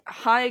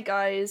Hi,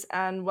 guys,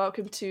 and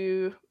welcome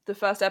to the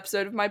first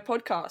episode of my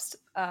podcast.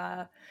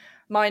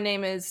 My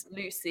name is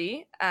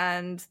Lucy,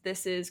 and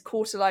this is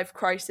Quarter Life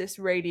Crisis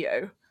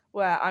Radio,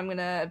 where I'm going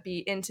to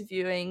be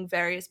interviewing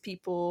various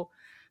people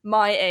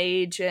my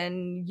age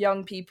and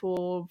young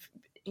people,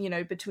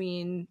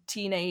 between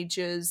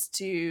teenagers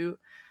to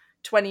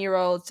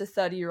 20-year-olds to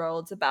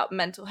 30-year-olds about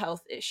mental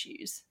health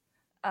issues.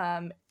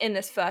 In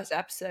this first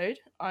episode,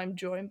 I'm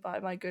joined by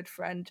my good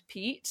friend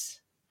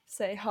Pete.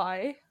 Say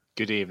hi.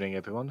 Good evening,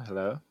 everyone.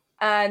 Hello.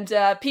 And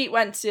Pete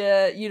went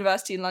to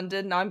university in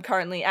London. I'm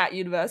currently at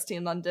university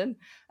in London.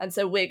 And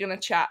so we're going to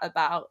chat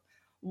about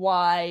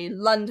why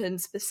London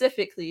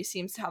specifically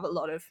seems to have a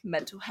lot of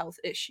mental health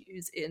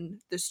issues in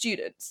the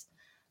students.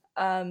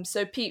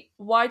 So, Pete,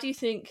 why do you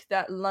think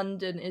that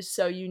London is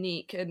so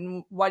unique,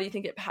 and why do you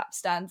think it perhaps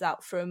stands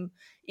out from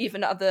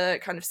even other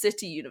kind of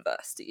city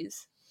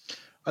universities?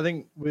 I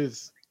think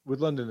with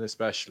London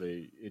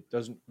especially, it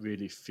doesn't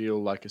really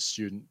feel like a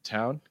student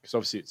town because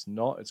obviously it's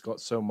not. It's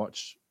got so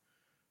much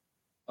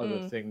other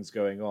things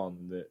going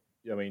on that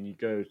you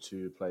go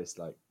to a place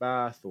like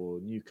Bath or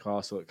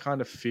Newcastle, it kind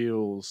of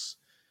feels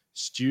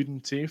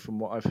studenty from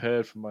what I've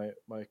heard from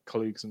my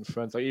colleagues and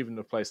friends. Like even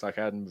a place like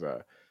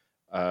Edinburgh,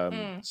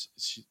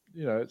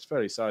 it's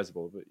fairly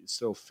sizable, but you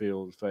still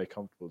feel very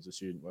comfortable as a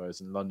student. Whereas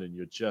in London,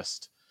 you're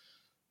just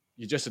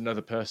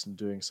another person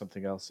doing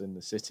something else in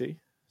the city.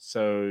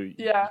 So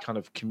Yeah. you're kind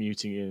of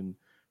commuting in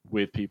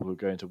with people who are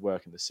going to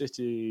work in the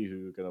city,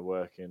 who are going to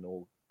work in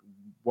all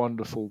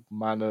wonderful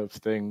manner of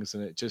things,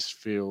 and it just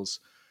feels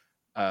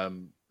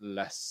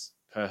less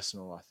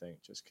personal, I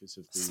think, just because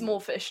of the Small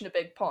fish in a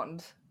big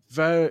pond.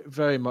 very,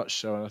 very much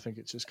so. And I think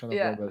it's just kind of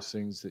one Yeah. of those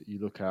things that you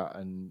look at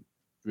and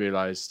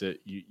realize that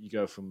you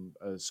go from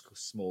a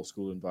small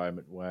school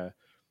environment where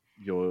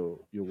you're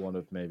one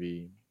of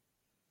maybe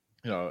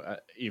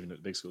even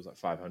at big schools like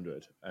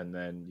 500, and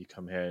then you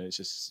come here and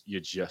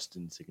you're just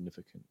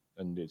insignificant,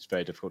 and it's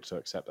very difficult to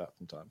accept that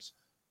sometimes.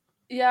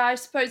 Yeah, I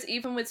suppose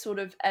even with sort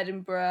of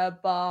Edinburgh,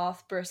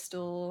 Bath,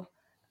 Bristol,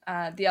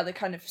 the other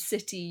kind of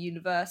city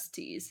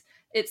universities,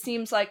 it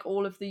seems like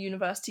all of the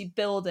university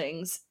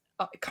buildings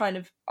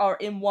are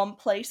in one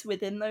place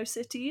within those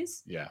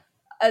cities. Yeah.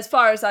 As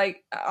far as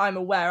I'm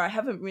aware, I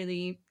haven't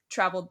really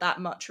traveled that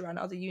much around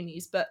other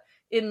unis, but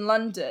in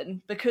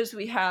London, because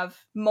we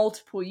have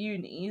multiple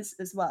unis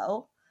as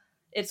well,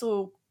 it's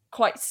all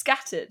quite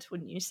scattered,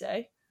 wouldn't you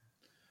say?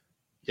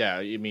 Yeah,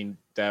 I mean,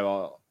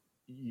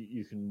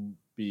 you can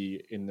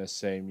be in the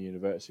same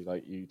university.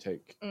 Like you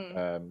take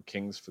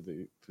King's for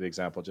the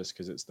example, just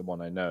because it's the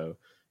one I know.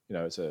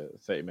 It's a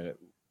 30-minute,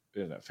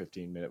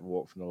 15-minute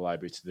walk from the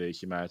library to the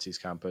humanities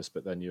campus,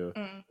 but then you're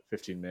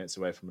 15 minutes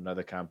away from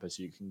another campus.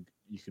 You can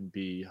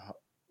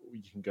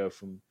go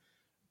from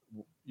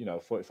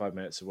 45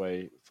 minutes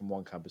away from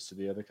one campus to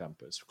the other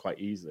campus quite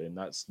easily, and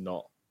that's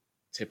not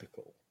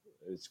typical.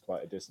 It's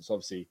quite a distance.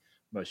 Obviously,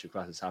 most of your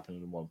classes happen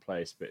in one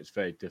place, but it's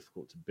very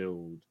difficult to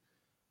build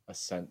a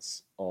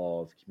sense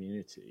of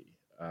community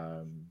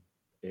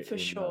For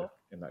sure.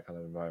 in that kind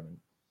of environment.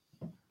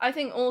 I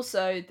think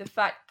also the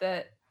fact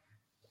that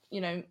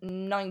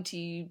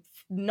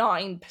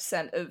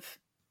 99% of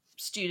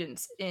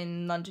students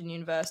in London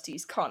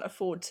universities can't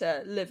afford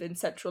to live in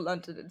central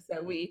London, and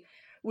so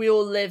we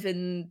all live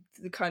in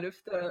the kind of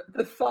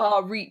the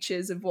far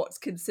reaches of what's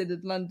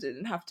considered London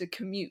and have to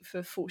commute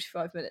for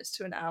 45 minutes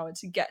to an hour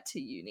to get to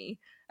uni.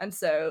 And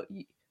so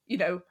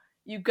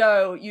you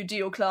go, you do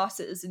your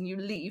classes and you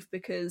leave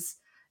because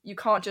you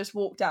can't just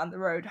walk down the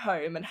road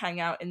home and hang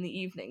out in the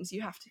evenings.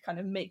 You have to kind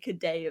of make a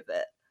day of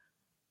it.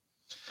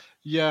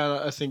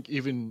 Yeah, I think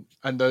and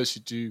those who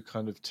do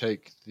kind of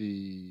take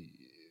the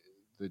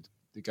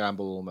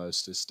gamble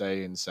almost to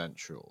stay in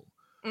central.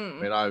 I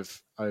mean,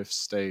 I've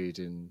stayed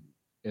in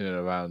and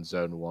around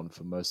zone 1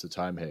 for most of the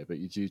time here, but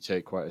you do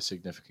take quite a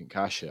significant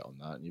cash hit on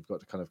that, and you've got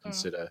to kind of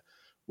consider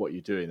what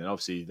you're doing. And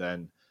obviously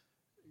then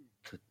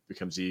it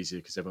becomes easier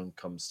because everyone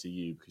comes to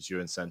you because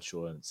you're in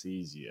central and it's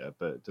easier,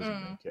 but it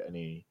doesn't make it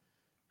any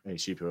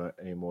cheaper,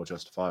 any more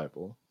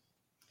justifiable.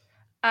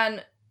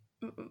 And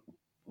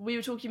we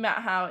were talking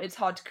about how it's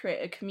hard to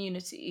create a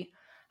community.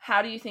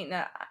 How do you think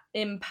that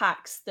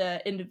impacts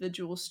the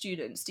individual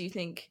students? Do you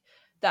think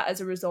that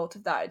as a result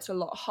of that, it's a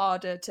lot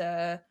harder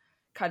to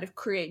kind of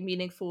create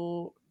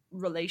meaningful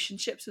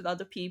relationships with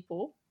other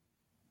people?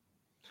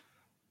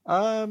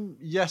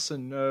 Yes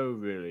and no,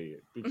 really,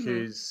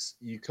 because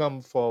you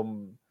come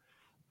from.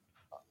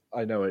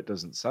 I know it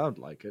doesn't sound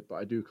like it, but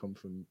I do come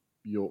from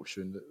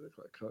Yorkshire, and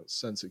the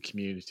sense of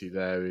community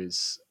there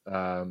is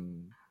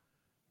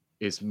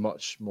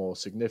much more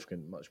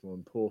significant, much more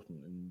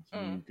important, and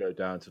you go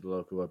down to the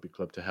local rugby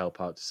club to help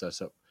out to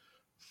set up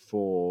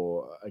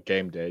for a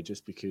game day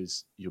just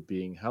because you're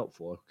being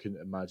helpful. I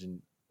couldn't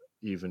imagine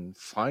even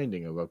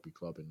finding a rugby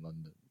club in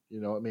London. You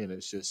know what I mean?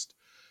 It's just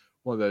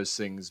one of those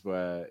things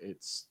where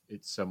it's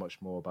so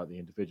much more about the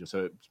individual.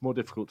 So it's more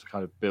difficult to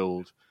kind of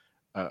build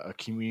a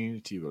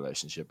community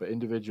relationship, but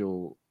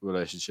individual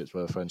relationships,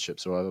 whether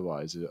friendships or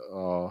otherwise,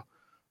 are,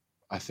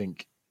 I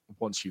think,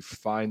 once you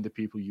find the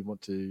people you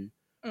want to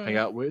hang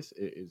out with,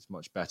 it is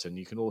much better. And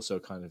you can also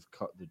kind of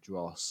cut the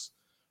dross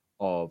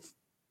of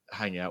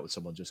hanging out with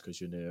someone just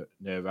because you're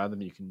near around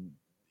them. You can,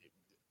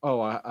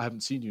 I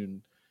haven't seen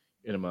you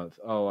in a month.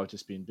 Oh, I've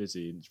just been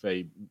busy. And it's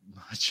very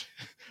much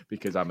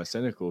because I'm a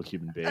cynical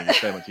human being. It's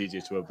very much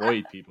easier to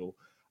avoid people.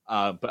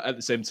 But at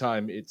the same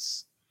time,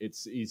 it's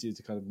easier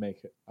to kind of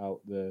make out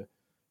the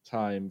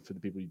time for the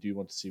people you do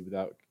want to see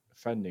without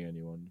offending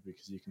anyone,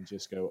 because you can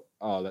just go,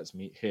 oh, let's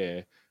meet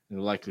here, and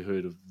the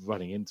likelihood of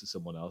running into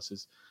someone else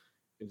is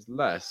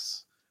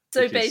less.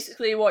 So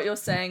basically what you're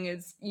saying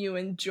is you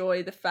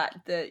enjoy the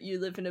fact that you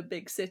live in a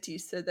big city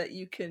so that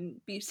you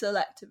can be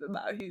selective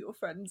about who your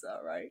friends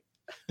are, right?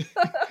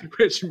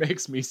 Which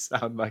makes me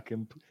sound like a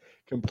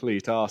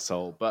complete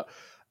arsehole. But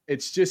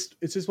it's just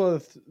one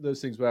of those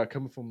things where I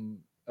come from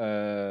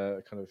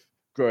kind of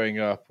growing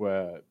up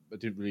where I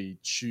didn't really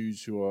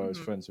choose who I was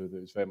friends with. It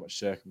was very much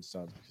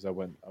circumstance, because I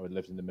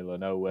lived in the middle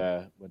of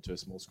nowhere, went to a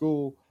small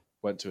school,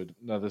 went to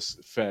another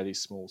fairly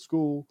small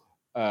school,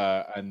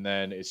 and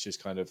then it's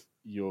just kind of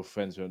your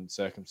friends from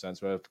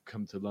circumstance where I've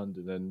come to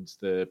London, and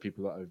the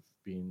people that I've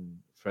been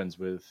friends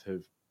with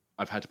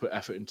I've had to put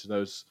effort into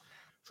those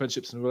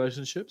friendships and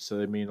relationships, so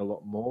they mean a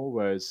lot more.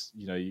 Whereas,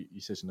 you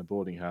sit in a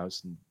boarding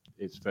house and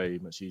it's very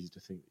much easy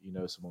to think that you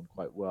know someone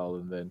quite well,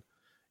 and then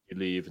you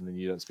leave and then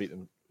you don't speak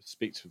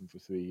to them for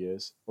 3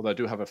 years. Although I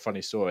do have a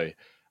funny story.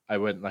 I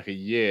went like a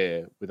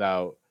year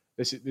without.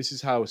 This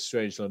is how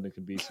strange London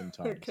can be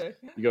sometimes. Okay.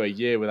 You go a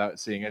year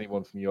without seeing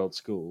anyone from your old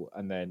school,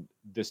 and then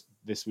this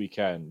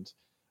weekend,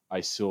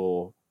 I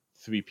saw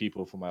 3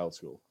 people from my old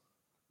school.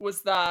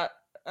 Was that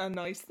a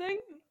nice thing?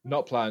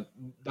 Not planned.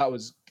 That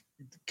was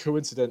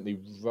coincidentally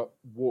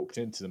walked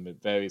into them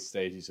at various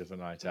stages of a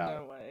night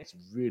out. No way. It's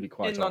really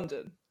quite in odd.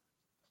 London.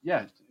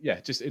 Yeah,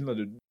 just in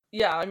London.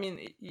 Yeah, I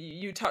mean,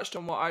 you touched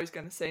on what I was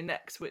going to say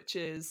next, which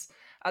is,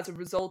 as a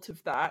result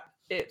of that,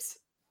 it's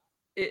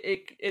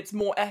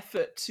more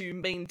effort to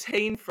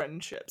maintain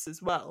friendships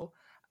as well,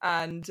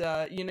 and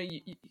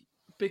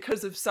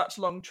because of such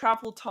long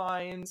travel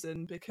times,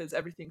 and because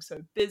everything's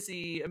so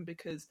busy, and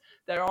because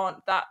there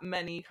aren't that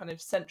many kind of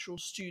central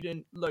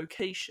student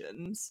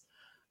locations,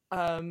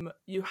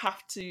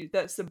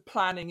 there's some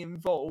planning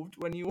involved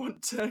when you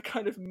want to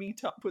kind of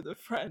meet up with a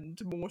friend,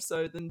 more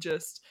so than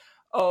just,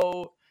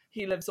 oh,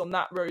 he lives on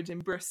that road in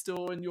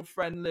Bristol and your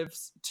friend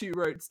lives 2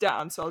 roads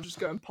down, so I'll just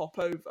go and pop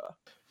over.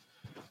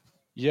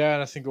 Yeah,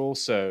 and I think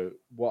also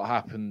what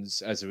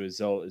happens as a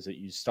result is that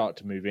you start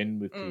to move in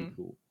with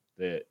people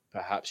that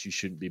perhaps you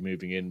shouldn't be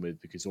moving in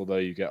with, because although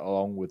you get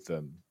along with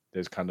them,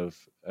 there's kind of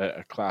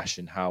a clash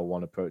in how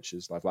one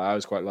approaches life. Like, I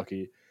was quite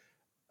lucky.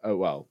 Oh,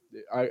 well,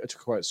 I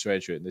took quite a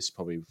strange route, and this is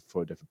probably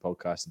for a different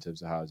podcast in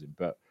terms of housing,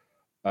 but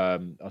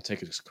I'll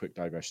take a quick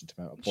digression to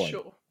make a point.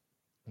 Sure.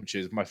 Which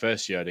is, my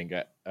first year I didn't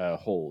get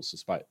halls,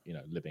 despite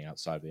living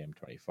outside of the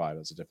M25.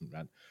 That's a different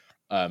rent.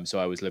 So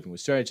I was living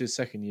with strangers.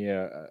 Second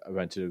year, I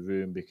rented a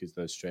room because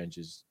those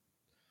strangers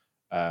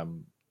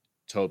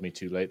told me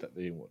too late that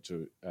they didn't want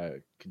to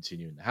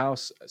continue in the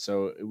house.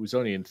 So it was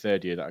only in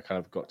third year that I kind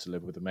of got to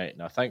live with a mate.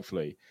 Now,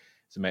 thankfully,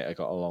 it's a mate I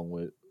got along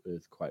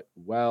with quite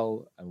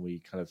well, and we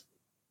kind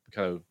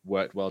of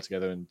worked well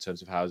together in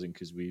terms of housing,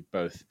 because we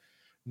both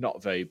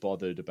not very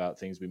bothered about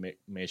things. We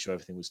made sure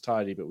everything was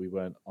tidy, but we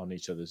weren't on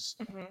each other's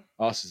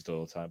asses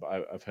all the time.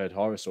 But I've heard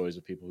horror stories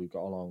of people who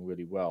got along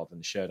really well,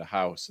 then shared a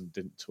house and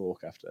didn't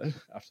talk after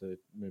they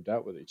moved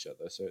out with each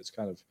other. So it's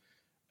kind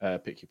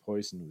of pick your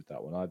poison with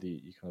that one. Either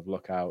you kind of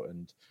luck out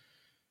and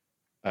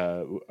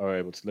are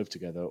able to live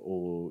together,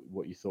 or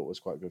what you thought was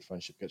quite a good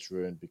friendship gets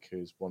ruined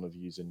because one of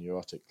you's a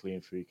neurotic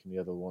clean freak and the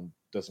other one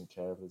doesn't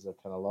care if there's a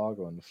kind of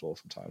lager on the floor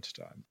from time to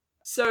time.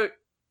 So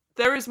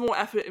there is more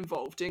effort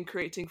involved in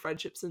creating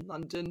friendships in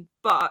London,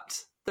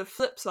 but the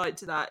flip side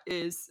to that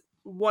is,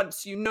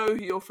 once you know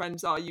who your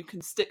friends are, you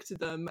can stick to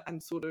them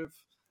and sort of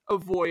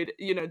avoid,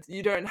 you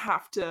don't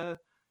have to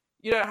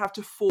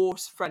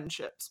force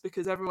friendships,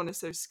 because everyone is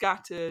so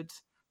scattered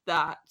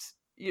that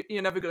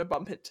you're never going to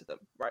bump into them,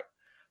 right?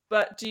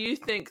 But do you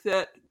think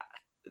that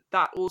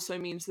also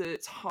means that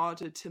it's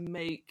harder to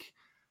make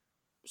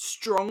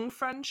strong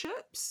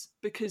friendships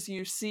because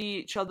you see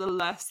each other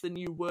less than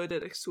you would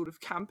at a sort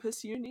of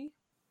campus uni?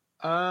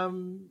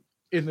 In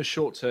the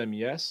short term,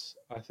 yes.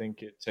 I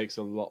think it takes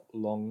a lot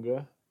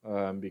longer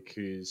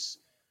because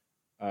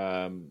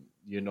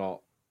you're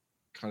not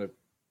kind of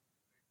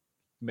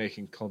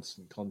making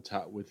constant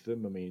contact with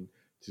them. I mean,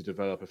 to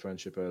develop a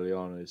friendship early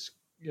on is,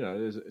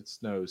 it's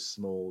no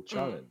small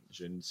challenge.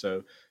 And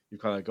so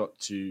you've kind of got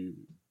to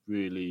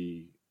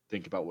really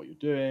think about what you're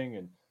doing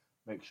and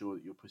make sure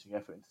that you're putting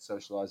effort into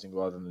socializing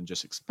rather than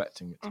just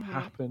expecting it to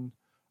happen.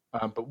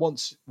 But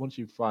once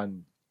you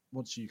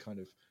kind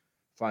of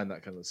find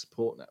that kind of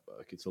support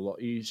network, it's a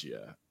lot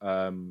easier.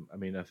 I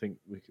mean, I think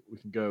we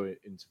can go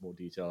into more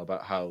detail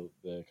about how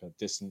the kind of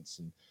distance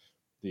and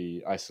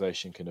the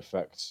isolation can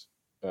affect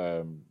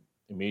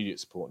immediate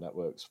support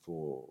networks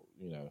for,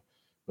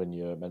 when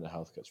your mental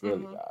health gets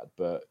really bad.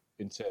 But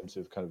in terms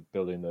of kind of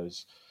building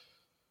those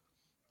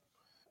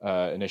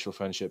initial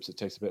friendships, it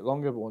takes a bit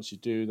longer, but once you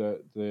do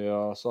that, they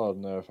are solid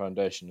in their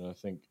foundation. And I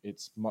think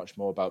it's much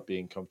more about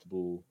being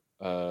comfortable,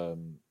 not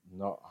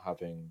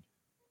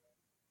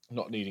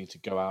needing to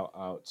go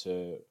out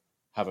to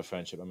have a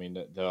friendship. I mean,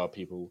 there are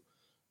people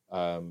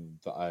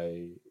that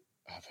I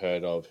have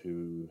heard of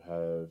who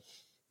have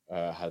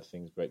had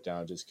things break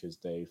down just because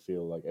they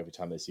feel like every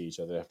time they see each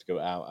other, they have to go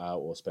out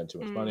or spend too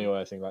much money or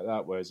anything like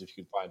that. Whereas if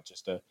you can find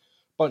just a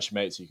bunch of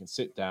mates you can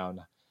sit down,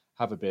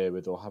 have a beer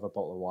with, or have a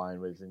bottle of wine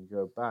with, and you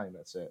go bang,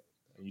 that's it.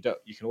 And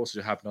you can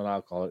also have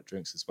non-alcoholic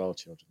drinks as well,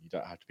 children. You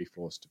don't have to be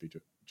forced to be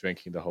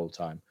drinking the whole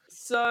time.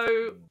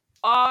 So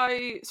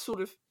I sort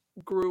of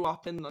grew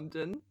up in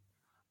London.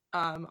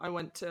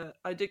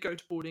 I did go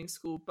to boarding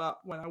school, but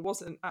when I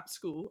wasn't at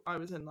school, I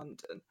was in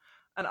London.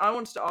 And I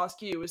wanted to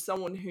ask you, as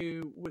someone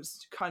who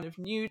was kind of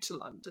new to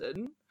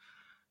London,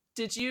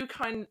 did you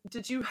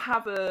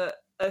have a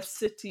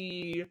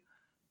city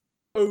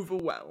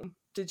overwhelm?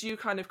 Did you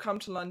kind of come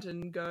to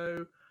London and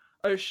go,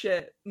 oh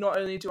shit, not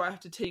only do I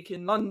have to take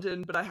in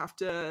London, but I have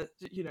to,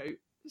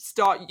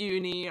 start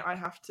uni, I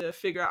have to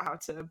figure out how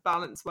to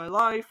balance my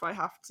life, I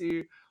have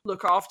to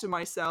look after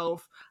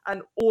myself,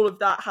 and all of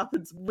that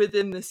happens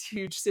within this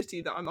huge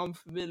city that I'm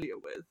unfamiliar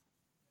with?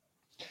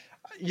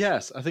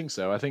 Yes, I think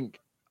so. I think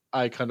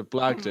I kind of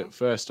blagged it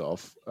first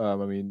off. I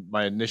mean,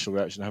 my initial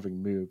reaction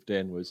having moved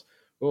in was,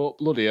 oh,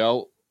 bloody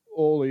hell,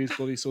 all these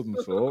bloody southern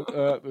folk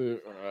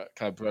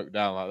kind of broke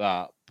down like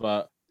that.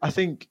 But I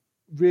think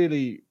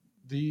really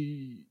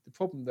the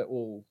problem that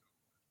all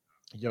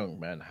young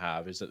men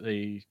have is that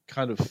they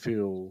kind of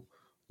feel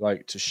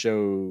like to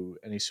show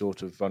any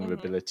sort of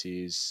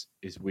vulnerabilities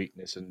is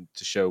weakness, and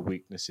to show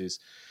weakness is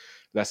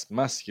less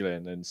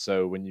masculine. And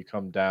so when you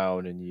come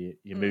down and you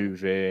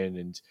move in,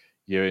 and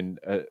you're in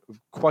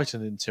quite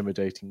an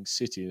intimidating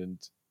city, and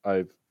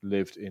I've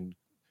lived in,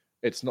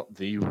 it's not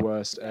the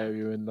worst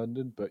area in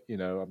London, but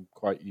I'm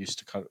quite used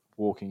to kind of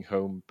walking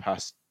home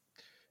past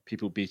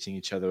people beating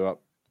each other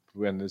up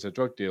when there's a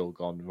drug deal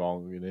gone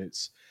wrong, and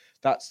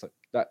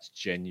that's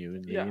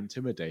genuinely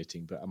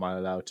intimidating. But am I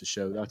allowed to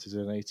show that as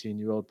an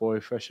 18-year-old boy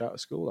fresh out of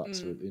school?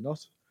 Absolutely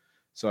not.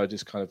 So I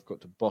just kind of got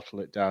to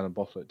bottle it down. And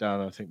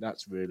I think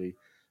that's really,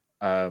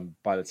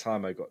 by the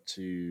time I got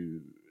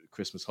to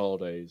Christmas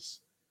holidays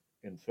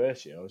in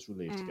first year, I was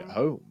relieved to get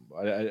home.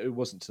 It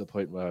wasn't to the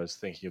point where I was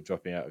thinking of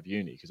dropping out of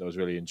uni, because I was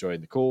really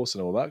enjoying the course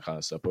and all that kind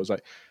of stuff. But I was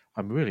like,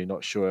 I'm really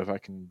not sure if I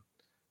can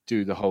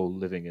do the whole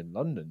living in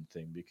London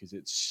thing, because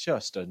it's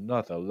just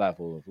another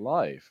level of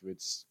life.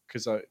 It's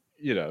because I,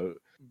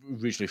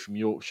 originally from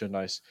Yorkshire,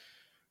 nice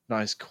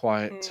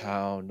quiet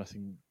town,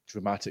 nothing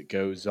dramatic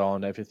goes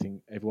on,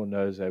 everyone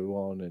knows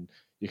everyone, and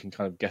you can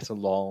kind of get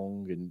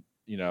along. And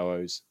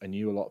I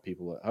knew a lot of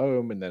people at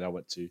home, and then I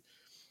went to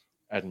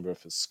Edinburgh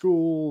for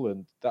school,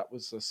 and that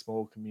was a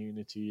small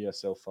community. I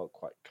still felt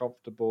quite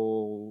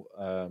comfortable.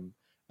 And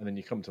then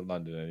you come to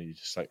London and you're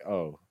just like,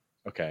 oh,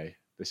 okay,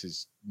 this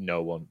is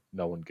no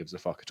one gives a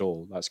fuck at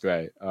all. That's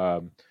great.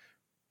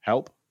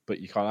 Help,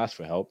 but you can't ask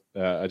for help.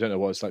 I don't know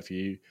what it's like for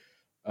you,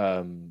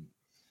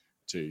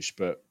 Touche,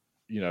 but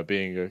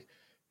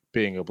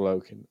being a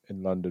bloke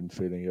in London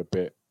feeling a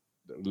bit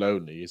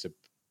lonely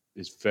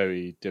is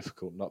very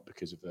difficult, not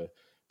because of the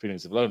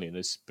feelings of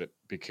loneliness, but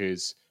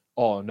because,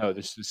 oh no,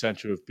 this is the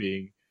center of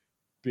being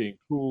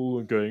cool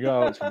and going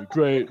out, it's gonna be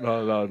great,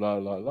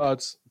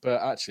 lads. But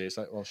actually it's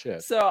like, well,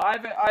 shit. So I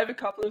have a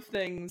couple of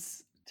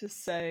things to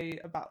say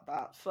about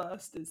that.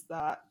 First is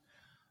that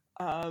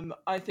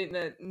I think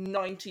that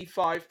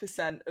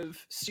 95%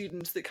 of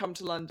students that come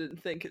to London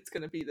think it's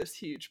going to be this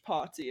huge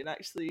party. And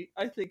actually,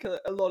 I think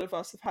a lot of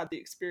us have had the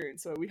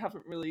experience where we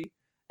haven't really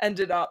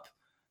ended up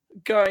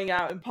going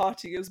out and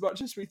partying as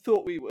much as we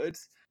thought we would.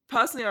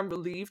 Personally, I'm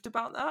relieved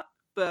about that.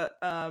 But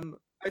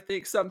I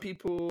think some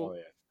people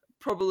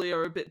probably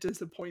are a bit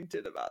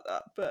disappointed about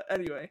that. But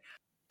anyway,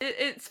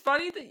 it's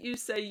funny that you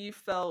say you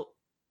felt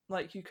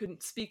like you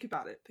couldn't speak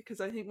about it,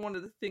 because I think one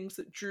of the things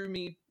that drew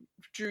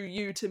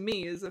you to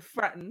me as a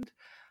friend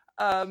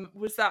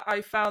was that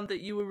I found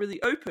that you were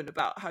really open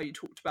about how you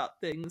talked about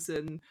things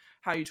and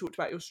how you talked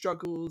about your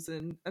struggles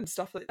and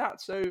stuff like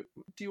that. So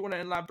do you want to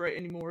elaborate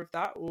any more of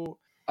that? Or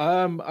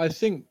I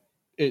think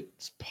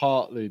it's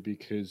partly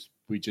because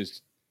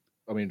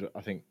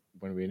I think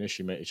when we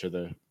initially met each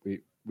other,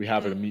 we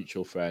have a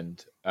mutual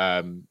friend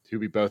who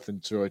we both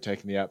enjoy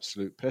taking the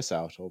absolute piss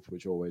out of,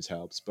 which always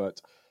helps. But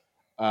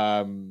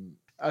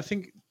I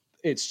think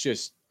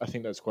I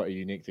think that's quite a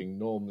unique thing.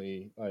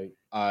 Normally,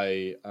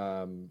 I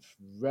am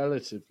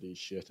relatively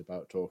shit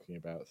about talking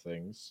about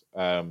things,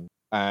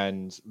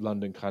 and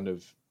London kind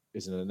of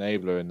is an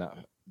enabler in that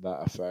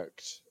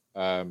effect.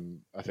 I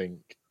think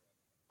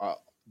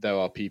there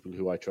are people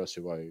who I trust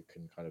who I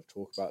can kind of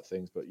talk about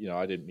things, but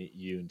I didn't meet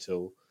you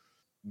until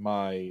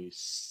my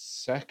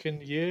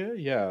second year.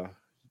 Yeah,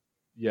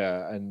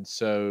 and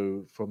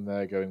so from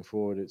there going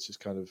forward, it's just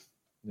kind of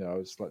I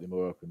was slightly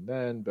more open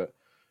then, but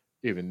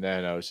even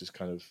then I was just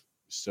kind of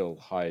still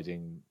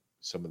hiding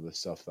some of the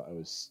stuff that I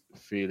was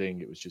feeling.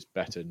 It was just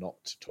better not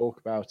to talk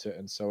about it,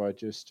 and so I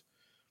just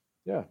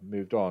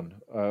moved on.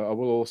 I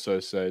will also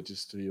say,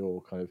 just to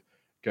your kind of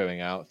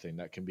going out thing,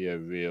 that can be a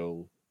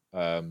real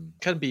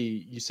can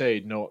be. You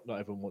say not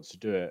everyone wants to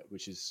do it,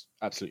 which is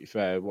absolutely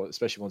fair. Well,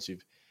 especially once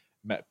you've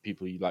met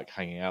people you like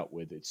hanging out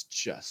with, it's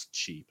just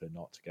cheaper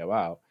not to go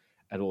out.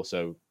 And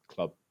also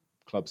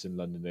clubs in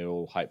London, they're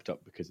all hyped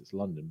up because it's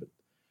London, but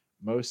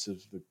most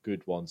of the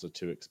good ones are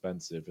too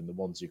expensive, and the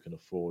ones you can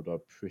afford are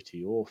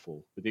pretty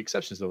awful, with the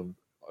exceptions of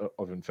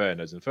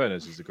Infernos.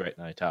 Infernos is a great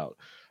night out,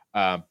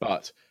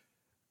 but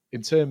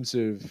in terms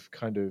of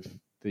kind of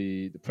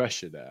the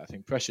pressure there, I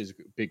think pressure is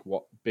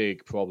a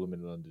big problem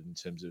in London in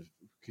terms of,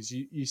 because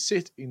you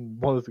sit in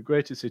one of the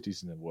greatest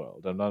cities in the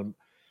world, and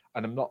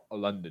I'm not a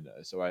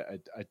Londoner, so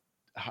I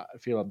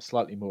feel I'm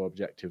slightly more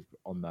objective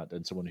on that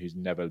than someone who's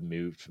never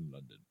moved from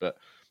London, but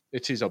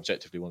it is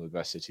objectively one of the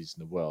best cities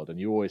in the world, and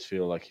you always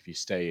feel like if you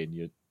stay in,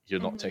 you're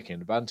not taking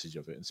advantage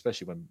of it, and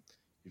especially when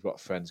you've got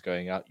friends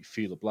going out, you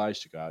feel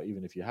obliged to go out,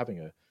 even if you're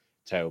having a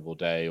terrible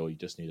day or you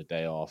just need a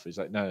day off. It's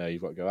like, no,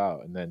 you've got to go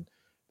out, and then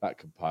that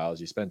compiles.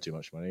 You spend too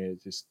much money.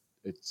 It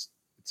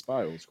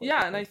spirals quite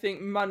quickly. And I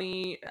think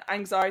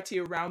anxiety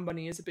around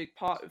money is a big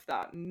part of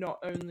that. Not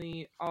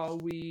only are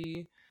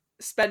we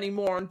spending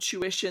more on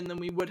tuition than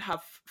we would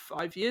have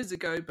 5 years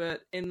ago,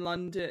 but in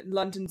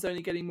London's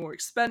only getting more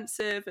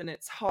expensive, and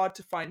it's hard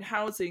to find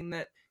housing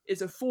that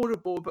is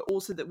affordable, but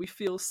also that we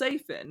feel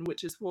safe in,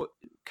 which is what,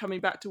 coming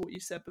back to what you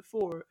said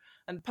before.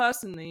 And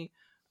personally,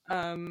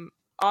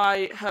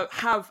 I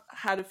have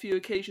had a few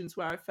occasions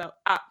where I felt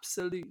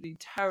absolutely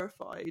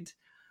terrified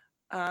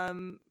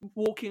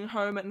walking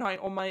home at night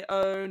on my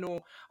own,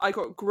 or I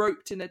got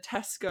groped in a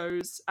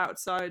Tesco's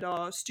outside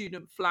our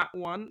student flat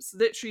once,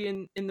 literally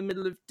in the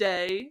middle of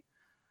day,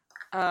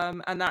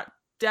 and that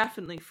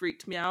definitely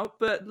freaked me out.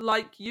 But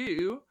like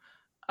you,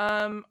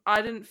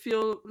 I didn't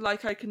feel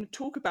like I can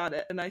talk about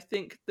it, and I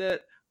think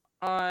that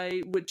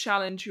I would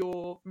challenge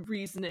your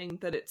reasoning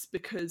that it's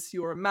because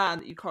you're a man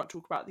that you can't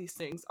talk about these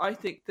things. I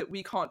think that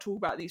we can't talk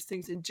about these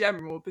things in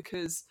general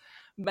because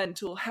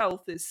mental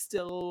health is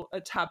still a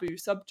taboo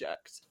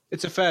subject.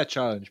 It's a fair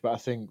challenge, but I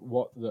think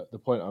what the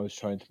point I was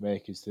trying to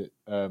make is that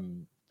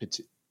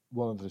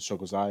one of the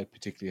struggles I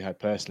particularly had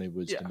personally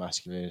was the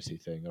masculinity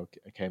thing.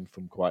 I came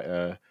from quite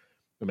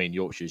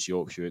Yorkshire's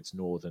Yorkshire, it's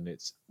northern,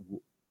 it's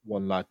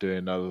one lad doing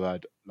another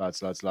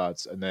lads,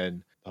 and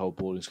then the whole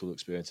boarding school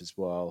experience as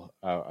well.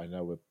 I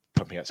know we're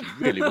pumping out some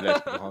really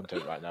relatable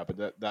content right now, but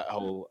that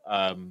whole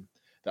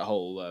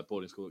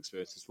boarding school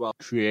experience as well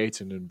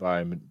creates an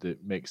environment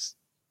that makes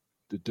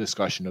the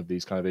discussion of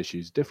these kind of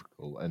issues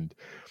difficult. And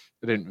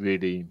I didn't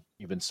really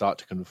even start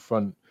to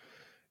confront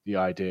the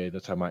idea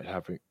that I might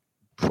have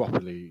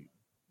properly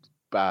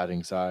bad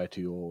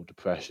anxiety or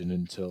depression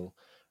until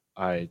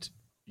I'd,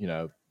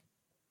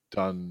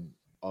 done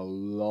a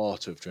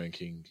lot of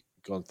drinking,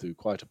 gone through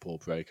quite a poor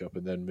breakup,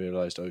 and then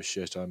realized, oh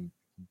shit, I'm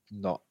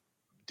not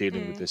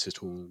dealing with this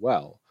at all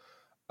well.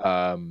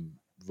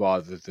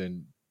 Rather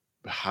than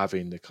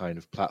having the kind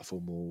of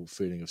platform or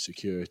feeling of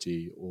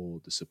security or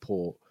the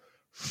support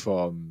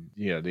from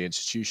the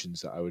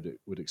institutions that I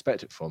would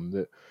expect it from,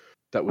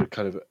 that would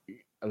kind of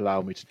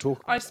allow me to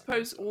talk about I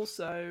suppose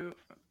also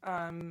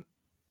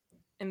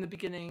in the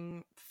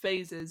beginning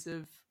phases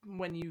of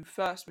when you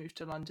first moved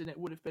to London, it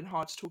would have been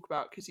hard to talk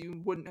about because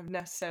you wouldn't have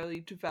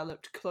necessarily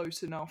developed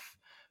close enough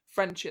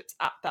friendships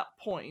at that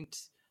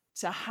point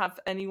to have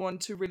anyone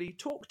to really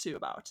talk to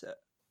about it.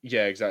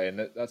 Yeah, exactly,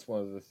 and that's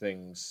one of the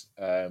things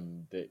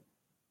that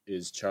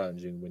is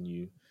challenging when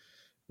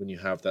you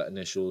have that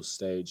initial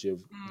stage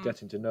of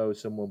getting to know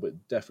someone,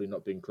 but definitely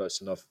not being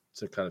close enough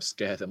to kind of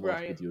scare them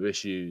off with your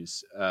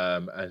issues,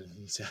 and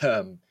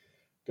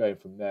going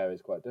from there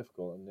is quite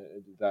difficult, and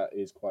that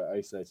is quite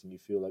isolating. You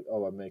feel like,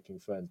 oh, I'm making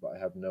friends, but I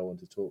have no one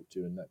to talk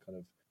to, and that kind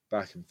of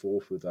back and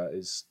forth with that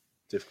is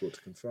difficult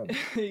to confront.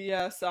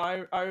 Yes,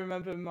 I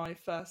remember my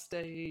first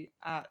day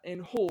in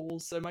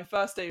halls. So my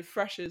first day of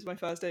freshers, my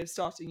first day of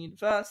starting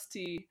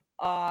university,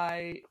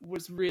 I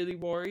was really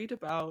worried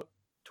about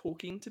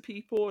talking to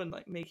people and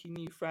like making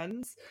new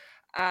friends.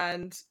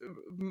 And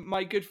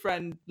my good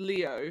friend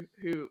Leo,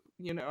 who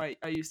I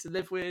used to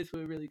live with,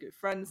 we're really good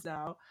friends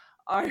now.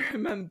 I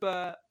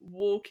remember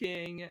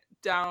walking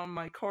down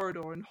my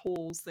corridor in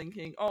halls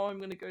thinking, oh, I'm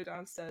going to go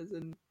downstairs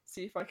and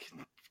see if I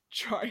can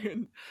try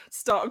and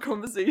start a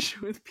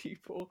conversation with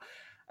people.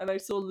 And I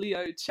saw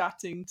Leo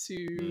chatting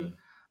to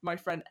my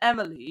friend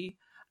Emily,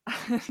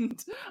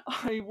 and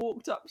I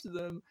walked up to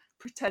them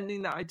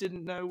pretending that I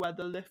didn't know where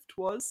the lift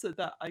was so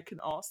that I can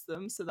ask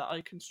them, so that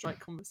I can strike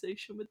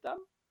conversation with them.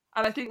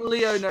 And I think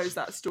Leo knows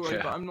that story,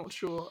 but I'm not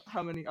sure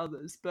how many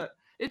others. But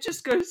it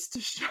just goes to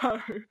show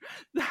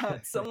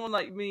that someone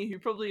like me, who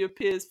probably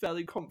appears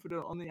fairly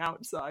confident on the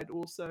outside,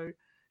 also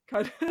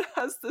kind of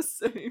has the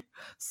same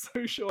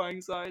social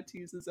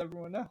anxieties as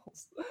everyone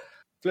else.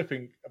 I'm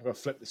going to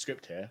flip the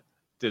script here.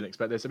 Didn't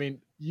expect this. I mean,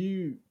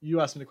 you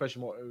asked me the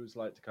question what it was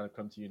like to kind of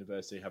come to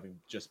university having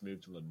just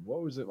moved to London.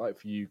 What was it like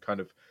for you, kind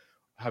of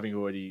having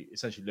already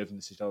essentially lived in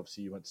the city?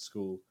 Obviously, you went to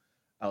school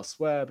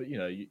elsewhere, but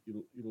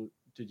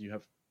did you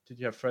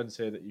have friends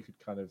here that you could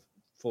kind of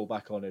fall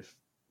back on if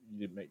you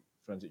didn't make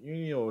friends at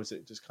uni, or is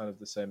it just kind of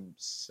the same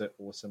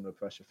or similar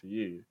pressure for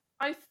you?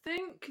 I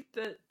think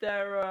that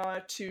there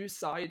are two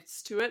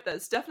sides to it.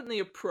 There's definitely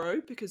a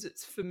pro because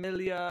it's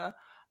familiar.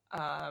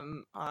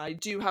 I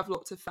do have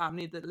lots of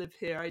family that live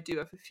here. I do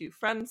have a few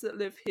friends that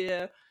live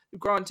here.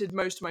 Granted,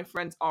 most of my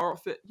friends are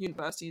off at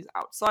universities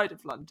outside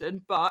of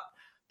London, but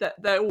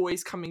they're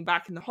always coming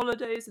back in the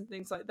holidays and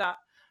things like that.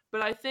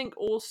 But I think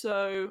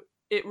also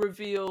it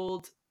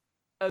revealed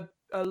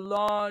a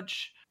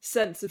large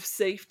sense of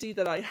safety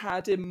that I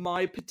had in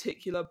my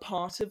particular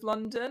part of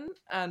London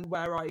and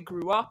where I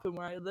grew up and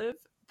where I live,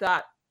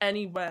 that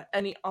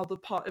any other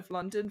part of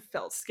London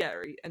felt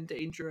scary and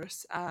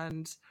dangerous.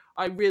 And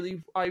I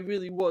really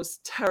was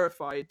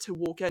terrified to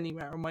walk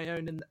anywhere on my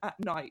own at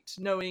night,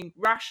 knowing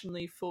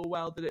rationally full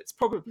well that it's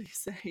probably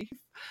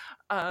safe.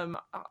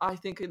 I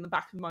think in the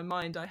back of my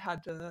mind, I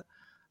had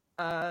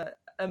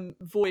a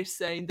voice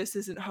saying, "This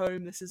isn't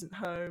home. This isn't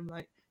home.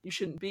 Like, you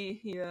shouldn't be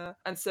here."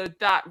 And so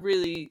that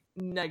really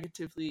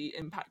negatively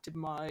impacted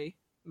my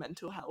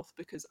mental health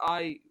because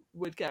I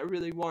would get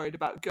really worried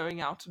about going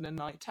out on a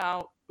night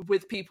out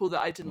with people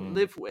that I didn't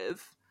live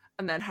with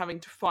and then having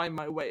to find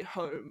my way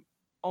home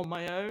on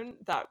my own.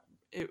 That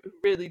it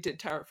really did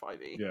terrify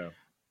me.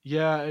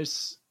 Yeah,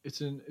 it's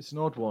an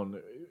odd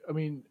one. I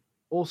mean,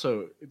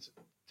 also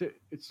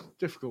it's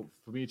difficult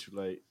for me to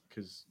relate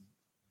because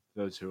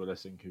those who are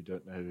listening who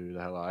don't know who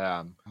the hell I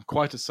am, I'm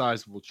quite a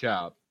sizable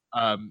chap.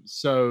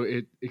 So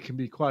it can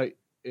be quite.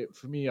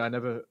 For me, I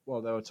never.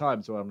 Well, there were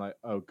times where I'm like,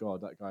 oh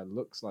god, that guy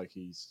looks like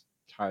he's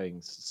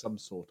carrying some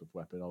sort of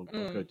weapon. I'll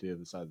go to the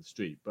other side of the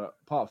street. But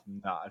apart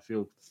from that, I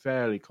feel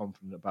fairly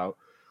confident about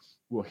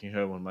walking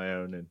home on my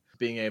own and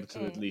being able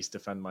to at least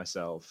defend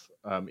myself.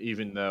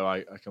 Even though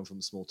I come from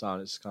a small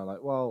town, it's kind of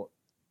like, well,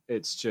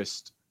 it's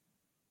just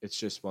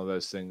one of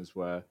those things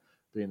where,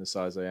 being the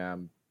size I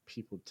am,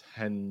 people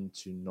tend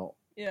to not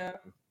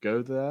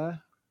go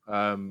there.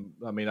 I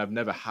mean, I've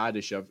never had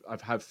issue.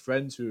 I've had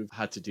friends who have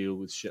had to deal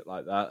with shit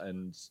like that,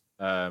 and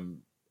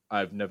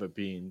I've never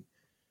been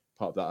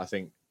part of that. I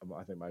think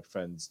my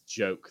friends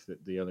joke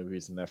that the only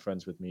reason they're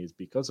friends with me is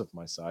because of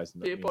my size,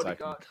 and that means I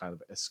can kind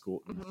of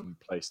escort them from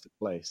place to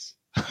place.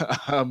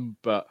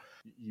 But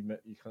you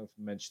kind of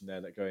mentioned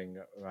there that going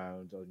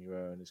around on your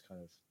own is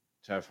kind of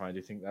terrifying. Do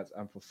you think that's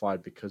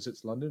amplified because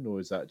it's London, or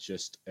is that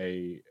just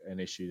an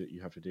issue that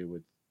you have to deal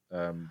with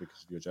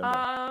because of your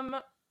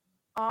gender?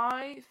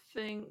 I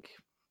think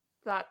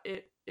that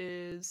it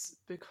is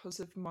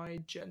because of my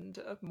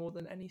gender more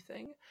than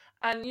anything.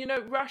 And,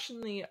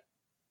 rationally,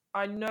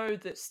 I know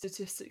that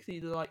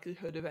statistically the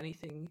likelihood of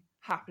anything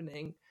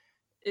happening,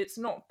 it's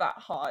not that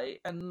high.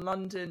 And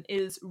London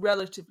is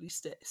relatively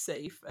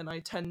safe. And I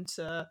tend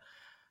to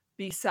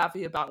be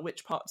savvy about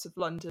which parts of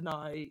London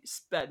I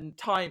spend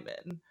time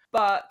in.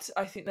 But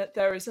I think that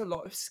there is a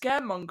lot of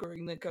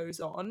scaremongering that goes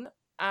on.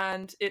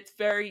 And it's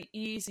very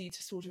easy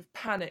to sort of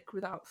panic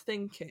without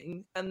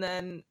thinking. And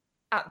then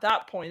at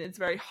that point, it's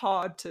very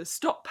hard to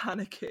stop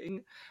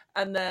panicking.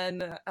 And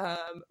then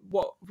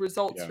what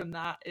results from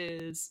that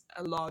is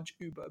a large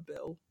Uber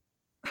bill.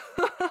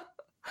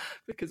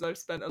 Because I've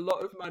spent a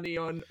lot of money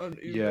on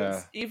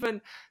Ubers. Even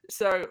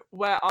so,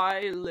 where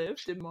I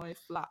lived in my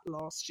flat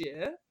last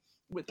year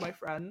with my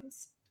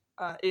friends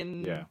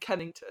in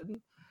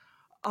Kennington,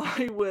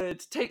 I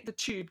would take the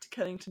tube to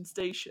Kennington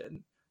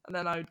Station, and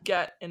then I would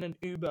get in an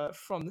Uber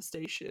from the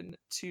station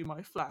to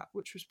my flat,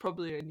 which was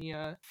probably only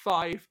a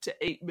 5 to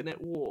 8 minute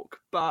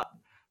walk. But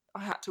I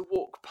had to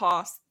walk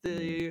past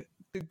the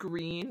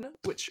green,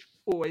 which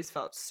always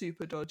felt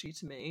super dodgy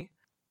to me.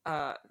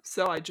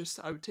 So I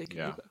would take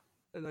an Uber,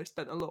 and I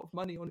spent a lot of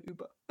money on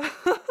Uber.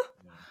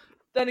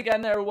 Then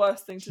again, there are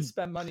worse things to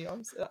spend money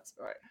on, so that's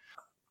all right.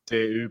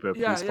 Dear Uber,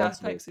 please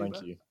thanks,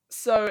 thank you.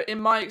 So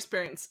in my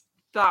experience,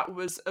 that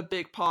was a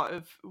big part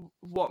of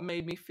what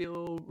made me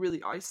feel really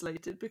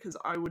isolated, because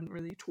I wouldn't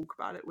really talk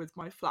about it with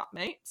my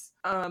flatmates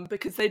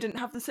because they didn't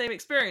have the same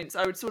experience.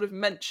 I would sort of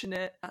mention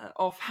it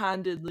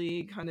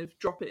offhandedly, kind of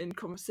drop it in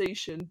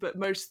conversation, but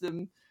most of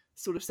them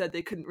sort of said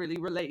they couldn't really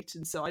relate,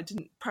 and so I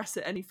didn't press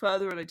it any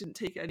further and I didn't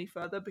take it any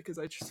further because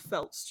I just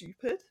felt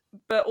stupid.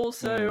 But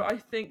also I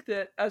think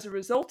that as a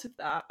result of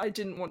that, I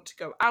didn't want to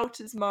go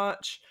out as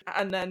much,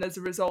 and then as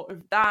a result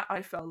of that,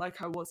 I felt like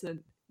I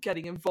wasn't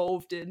getting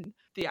involved in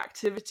the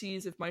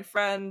activities of my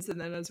friends,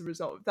 and then as a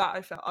result of that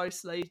I felt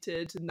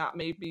isolated, and that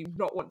made me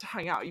not want to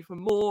hang out even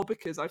more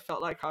because I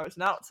felt like I was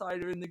an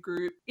outsider in the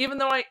group, even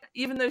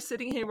though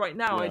sitting here right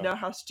now I know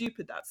how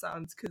stupid that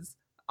sounds, because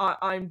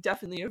I'm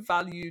definitely a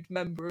valued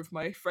member of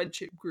my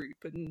friendship group,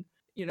 and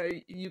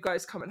you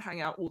guys come and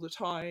hang out all the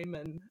time,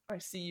 and I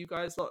see you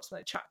guys lots and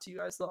I chat to you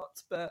guys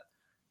lots, but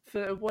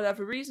for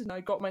whatever reason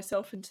I got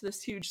myself into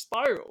this huge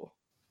spiral.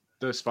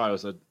 Those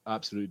spirals are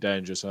absolutely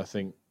dangerous. I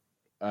think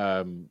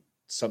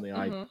something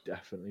I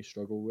definitely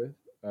struggle with,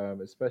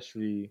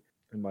 especially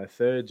in my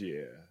third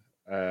year.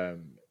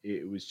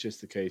 It was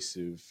just a case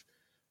of,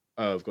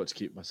 I've got to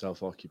keep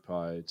myself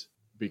occupied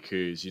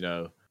because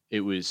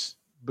it was.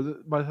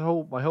 But my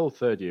whole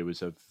third year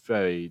was a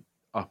very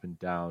up and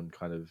down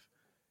kind of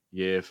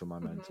year for my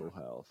mental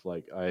health.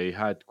 Like, I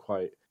had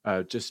quite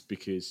just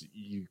because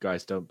you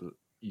guys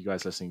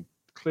listening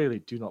clearly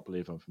do not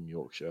believe I'm from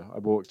Yorkshire. I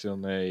worked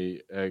on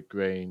a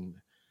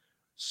grain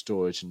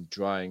storage and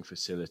drying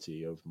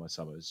facility over my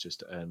summers just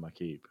to earn my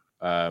keep.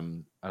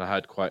 And I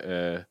had quite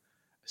a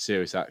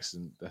serious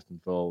accident that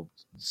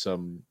involved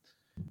some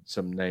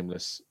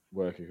nameless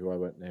worker who I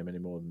won't name any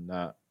more than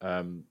that,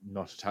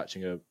 not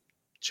attaching a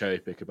cherry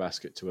picker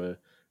basket to a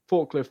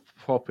forklift,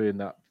 properly in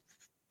that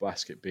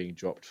basket being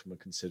dropped from a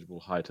considerable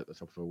height at the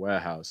top of a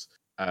warehouse.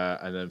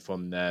 And then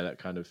from there, that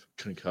kind of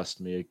concussed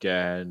me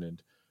again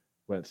and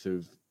went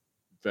through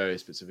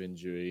various bits of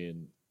injury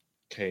and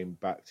came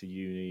back to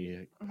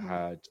uni,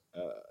 had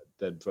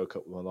then broke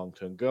up with my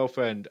long-term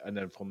girlfriend. And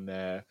then from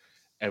there,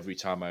 every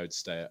time I would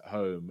stay at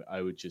home,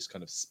 I would just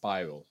kind of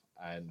spiral.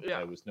 And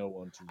there was no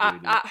one to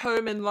really... At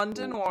home in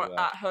London or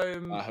at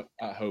home?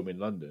 At home in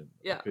London.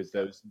 Yeah. Because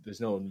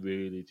there's no one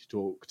really to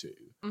talk to.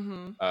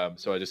 Mm-hmm.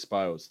 So I just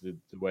spiraled. So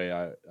the way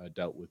I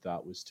dealt with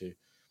that was to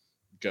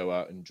go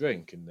out and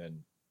drink. And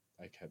then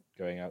I kept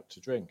going out to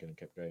drink and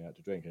kept going out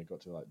to drink. And it got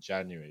to like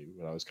January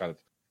when I was kind of...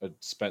 I'd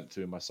spent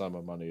through my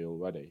summer money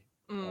already.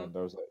 And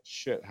I was like,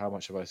 shit, how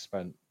much have I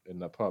spent in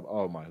that pub?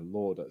 Oh my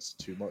Lord, that's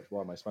too much.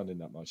 Why am I spending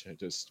that much?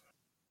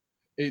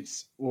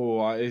 It's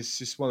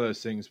just one of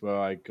those things where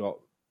I got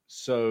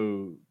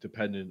so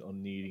dependent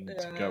on needing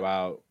to go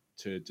out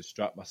to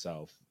distract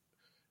myself.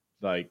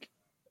 Like,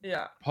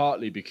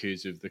 partly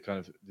because of the kind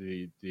of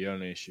the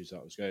only issues that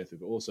I was going through,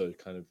 but also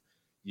kind of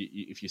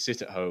if you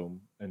sit at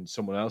home and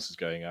someone else is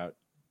going out,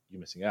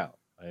 you're missing out.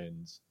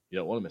 And you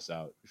don't want to miss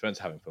out. Your friends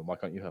are having fun. Why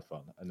can't you have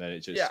fun? And then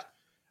it just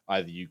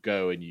either you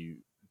go and you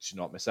to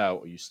not miss out,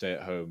 or you stay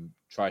at home,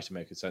 try to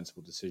make a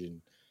sensible decision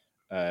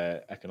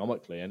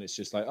economically, and it's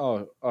just like,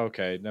 oh,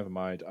 okay, never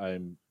mind.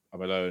 I'm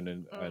alone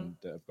and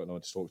I've got no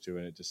one to talk to,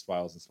 and it just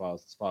spirals and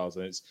spirals and spirals,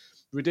 and it's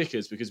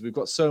ridiculous because we've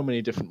got so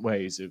many different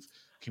ways of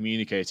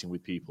communicating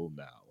with people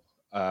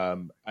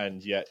now,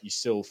 and yet you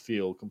still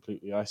feel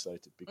completely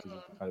isolated because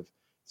of the kind of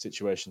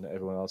situation that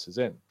everyone else is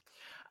in.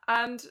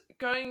 And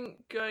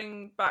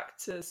going back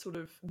to sort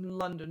of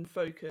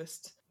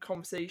London-focused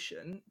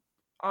conversation,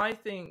 I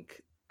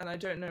think, and I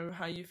don't know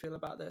how you feel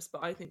about this,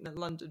 but I think that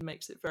London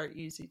makes it very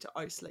easy to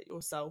isolate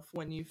yourself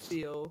when you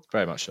feel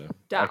very much so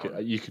down.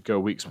 You could go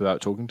weeks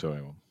without talking to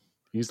anyone,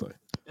 easily.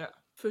 Yeah,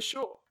 for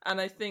sure. And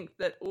I think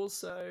that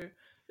also,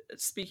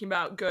 speaking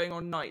about going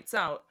on nights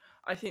out,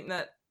 I think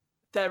that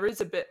there is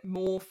a bit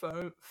more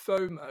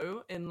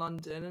FOMO in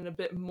London and a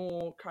bit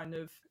more kind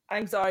of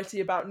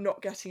anxiety about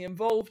not getting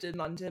involved in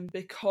London,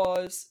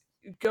 because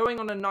going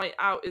on a night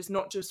out is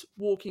not just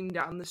walking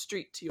down the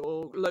street to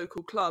your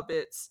local club.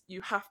 It's you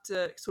have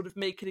to sort of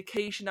make an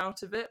occasion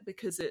out of it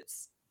because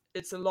it's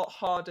a lot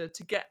harder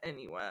to get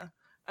anywhere.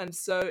 And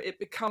so it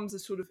becomes a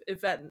sort of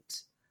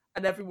event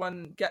and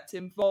everyone gets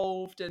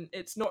involved, and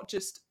it's not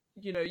just,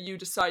 you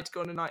decide to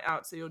go on a night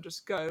out, so you'll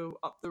just go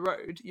up the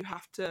road. You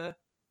have to...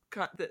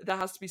 there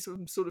has to be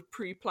some sort of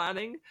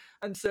pre-planning,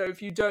 and so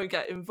if you don't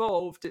get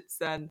involved, it's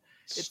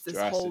this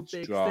whole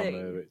big drama,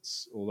 thing.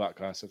 It's all that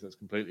kind of stuff that's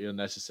completely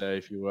unnecessary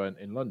if you weren't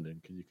in London,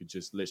 because you could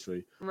just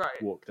literally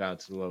walk down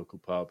to the local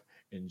pub,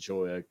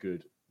 enjoy a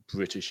good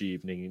British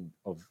evening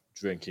of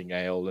drinking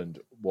ale and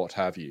what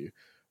have you.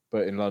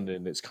 But in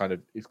London, it's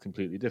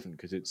completely different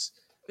because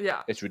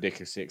it's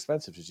ridiculously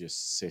expensive to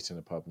just sit in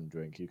a pub and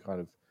drink.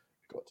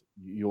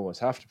 You almost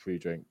have to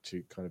pre-drink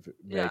to kind of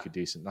make a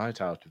decent night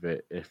out of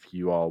it if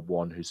you are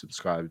one who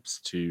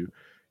subscribes to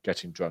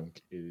getting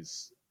drunk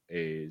is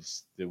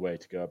the way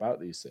to go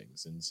about these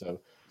things. And so,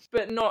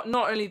 but not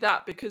only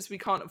that, because we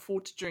can't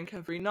afford to drink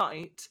every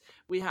night,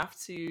 we have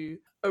to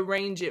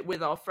arrange it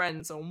with our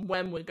friends on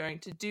when we're going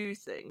to do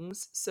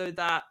things so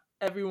that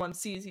everyone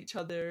sees each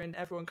other and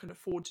everyone can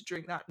afford to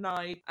drink that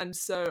night. And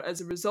so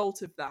as a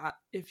result of that,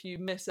 if you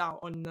miss out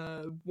on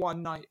the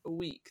one night a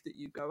week that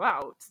you go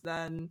out,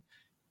 then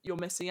you're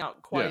missing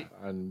out quite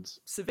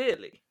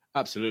severely.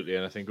 Absolutely.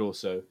 And I think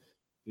also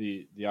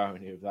the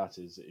irony of that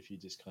is that if you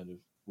just kind of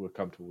were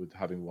comfortable with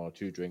having one or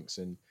two drinks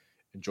and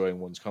enjoying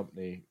one's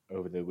company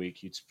over the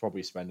week, you'd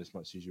probably spend as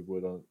much as you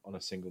would on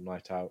a single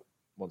night out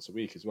once a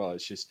week as well.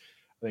 It's just,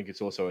 I think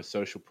it's also a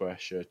social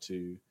pressure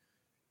to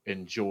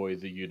enjoy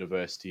the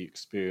university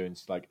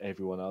experience like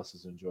everyone else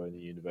is enjoying the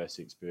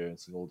university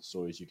experience, and all the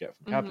stories you get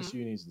from campus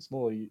unis and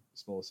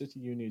smaller city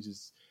unis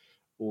is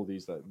all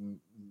these like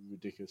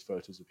ridiculous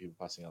photos of people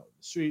passing out on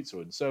the streets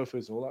or in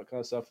sofas and all that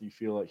kind of stuff. You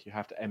feel like you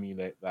have to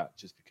emulate that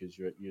just because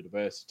you're at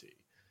university,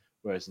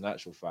 whereas in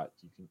actual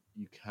fact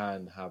you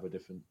can have a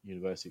different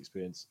university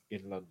experience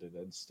in London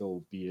and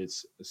still be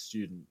as a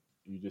student.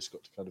 You just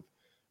got to kind of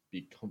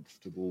be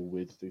comfortable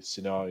with the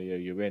scenario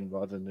you're in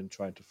rather than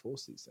trying to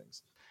force these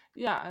things.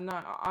 Yeah, and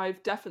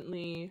I've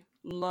definitely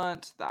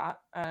learnt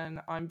that,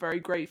 and I'm very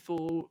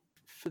grateful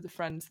for the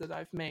friends that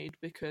I've made,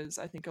 because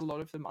I think a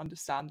lot of them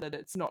understand that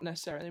it's not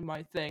necessarily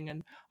my thing,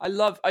 and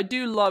I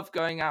do love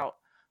going out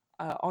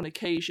on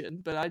occasion,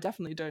 but I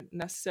definitely don't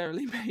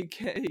necessarily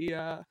make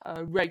a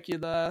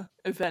regular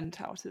event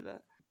out of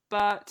it.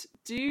 But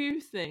do you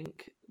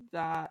think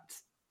that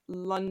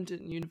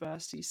London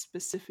University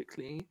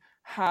specifically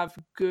have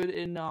good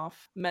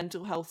enough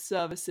mental health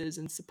services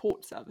and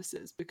support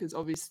services, because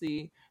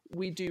obviously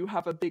we do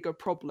have a bigger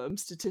problem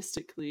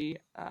statistically.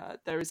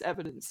 There is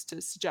evidence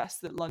to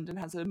suggest that London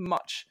has a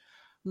much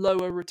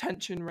lower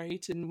retention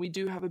rate, and we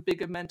do have a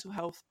bigger mental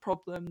health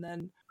problem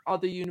than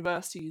other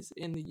universities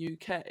in the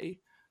UK.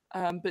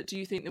 But do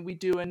you think that we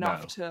do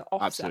enough to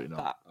offset absolutely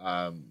not.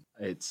 that?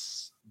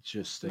 It's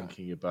just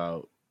thinking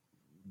about,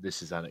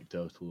 this is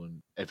anecdotal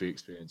and every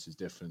experience is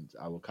different.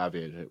 I will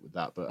caveat it with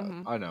that, but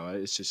I know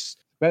it's just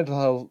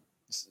mental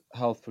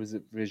health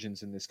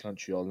provisions in this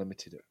country are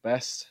limited at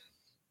best.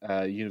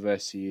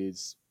 University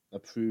is a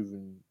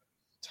proven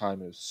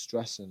time of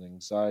stress and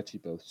anxiety,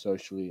 both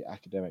socially,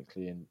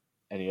 academically, and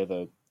any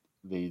other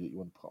 "ly" that you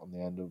want to put on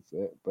the end of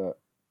it. But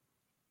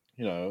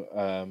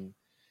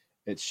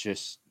it's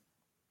just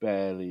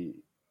barely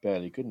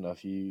good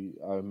enough.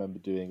 I remember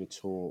doing a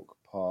talk,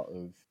 part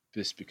of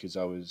this because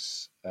I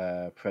was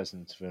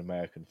president of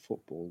American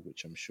football,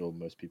 which I'm sure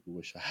most people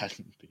wish I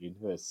hadn't been.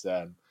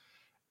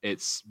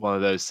 It's one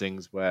of those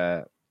things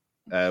where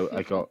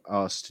I got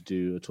asked to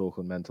do a talk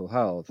on mental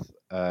health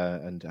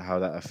and how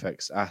that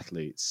affects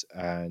athletes,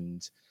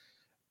 and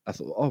I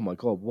thought, oh my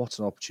God, what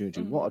an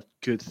opportunity! What a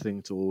good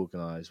thing to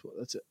organise!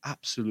 That's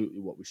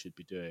absolutely what we should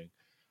be doing.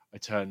 I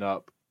turn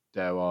up.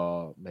 There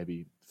are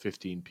maybe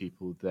 15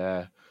 people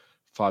there,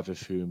 5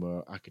 of whom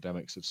are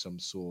academics of some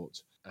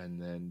sort,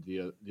 and then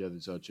the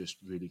others are just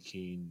really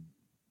keen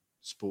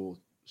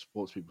sports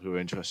people who are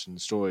interested in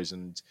stories.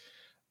 And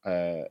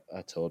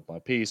I told my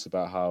piece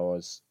about how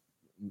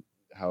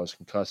I was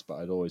concussed, but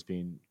I'd always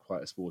been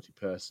quite a sporty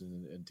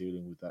person, and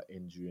dealing with that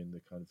injury and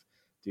the kind of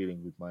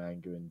dealing with my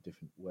anger in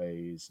different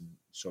ways and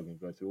struggling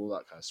going through all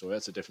that kind of story.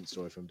 That's a different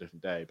story from a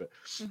different day. But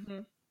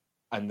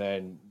and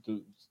then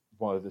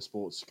one of the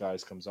sports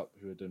guys comes up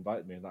who had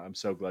invited me, and like, I'm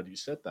so glad you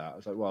said that. I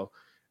was like, well,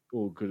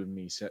 all good of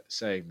me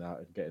saying that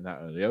and getting that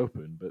out in the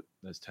open, but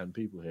there's 10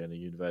 people here in a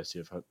university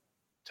of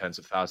tens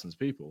of thousands of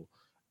people,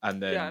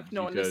 and then if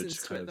no one go listens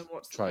to to kind it, then of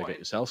what's the try and point? get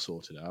yourself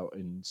sorted out,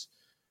 and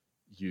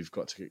you've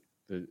got to get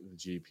the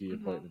GP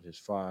appointment is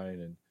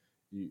fine, and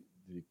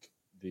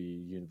the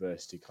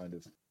university kind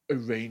of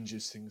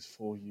arranges things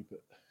for you,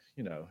 but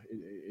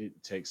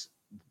it takes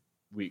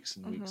weeks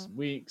and weeks and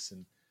weeks,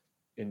 and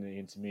in the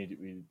intermediate,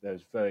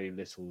 there's very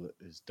little that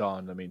is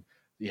done. I mean,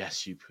 the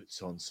SU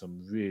puts on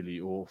some really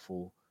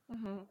awful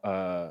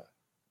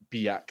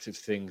be active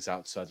things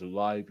outside the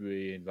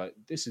library, and like,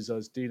 this is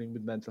us dealing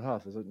with mental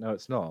health. I was like, no,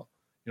 it's not.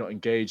 You're not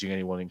engaging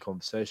anyone in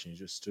conversation. You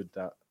just stood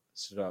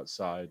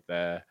outside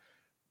there,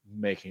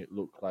 making it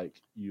look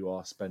like you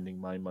are spending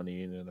my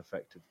money in an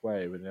effective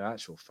way, when in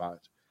actual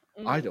fact,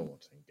 I don't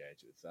want to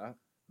engage with that.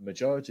 The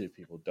majority of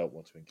people don't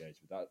want to engage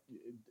with that.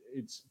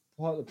 It's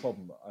part of the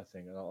problem, I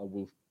think, and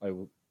I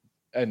will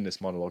end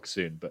this monologue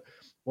soon. But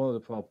one of the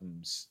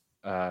problems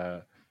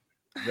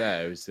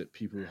there is that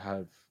people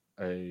have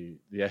the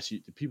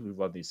people who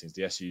run these things,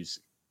 the SUs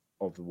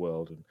of the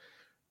world, and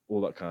all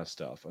that kind of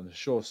stuff. And I'm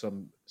sure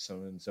some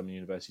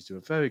universities do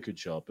a very good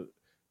job, but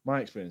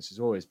my experience has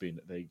always been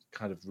that they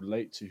kind of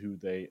relate to who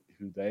they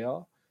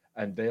are,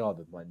 and they are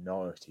the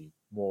minority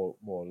more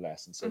or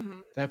less. And so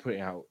they're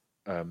putting out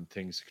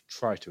things to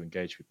try to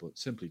engage people that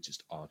simply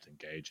just aren't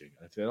engaging.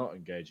 And if they're not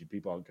engaging,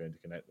 people aren't going to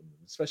connect with them,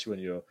 especially when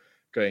you're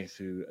going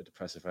through a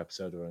depressive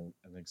episode or an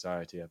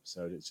anxiety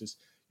episode. It's just,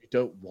 you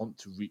don't want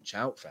to reach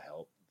out for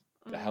help.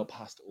 The help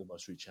has to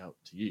almost reach out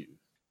to you,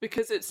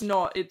 because it's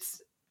not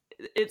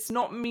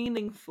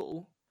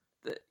meaningful.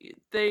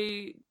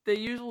 They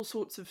use all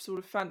sorts of sort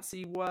of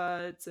fancy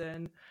words,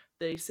 and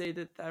they say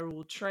that they're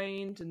all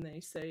trained, and they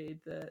say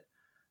that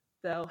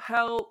they'll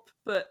help,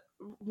 but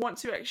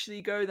once you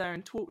actually go there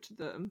and talk to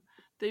them,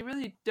 they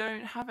really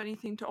don't have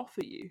anything to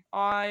offer you.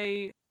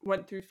 I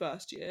went through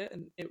first year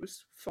and it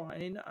was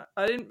fine.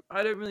 I don't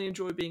really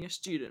enjoy being a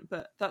student,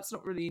 but that's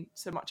not really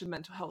so much a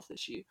mental health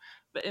issue.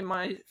 But in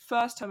my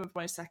first term of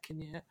my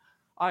second year,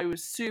 I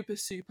was super,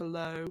 super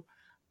low,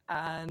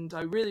 and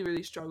I really,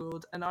 really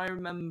struggled. And I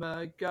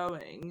remember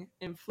going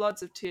in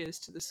floods of tears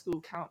to the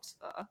school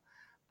counsellor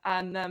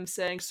and them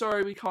saying,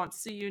 sorry, we can't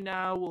see you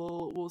now,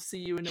 we'll see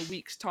you in a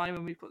week's time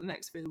when we've got the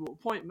next available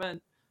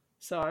appointment.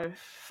 So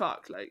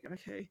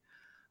okay.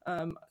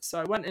 So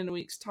I went in a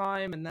week's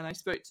time, and then I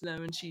spoke to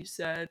them, and she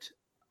said,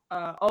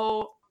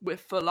 oh, we're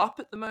full up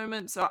at the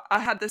moment. So I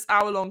had this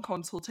hour-long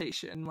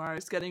consultation where I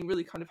was getting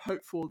really kind of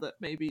hopeful that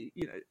maybe,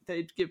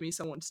 they'd give me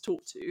someone to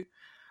talk to.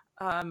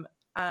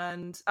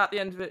 And at the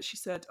end of it, she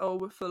said, oh,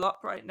 we're full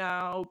up right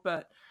now,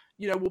 but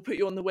we'll put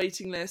you on the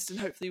waiting list, and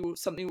hopefully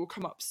something will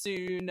come up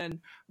soon. And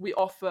we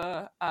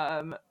offer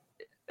kind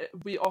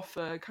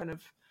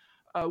of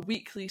a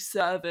weekly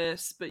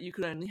service, but you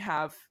can only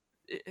have,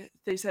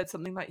 they said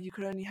something like, you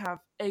could only have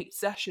 8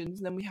 sessions,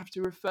 and then we have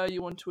to refer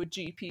you onto a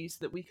GP so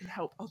that we can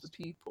help other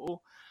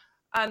people.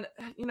 And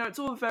it's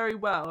all very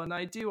well, and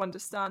I do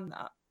understand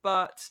that,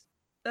 but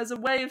there's a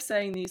way of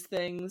saying these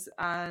things,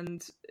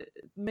 and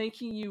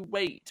making you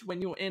wait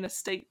when you're in a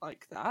state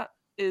like that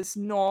is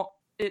not,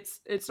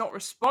 it's not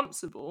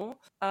responsible,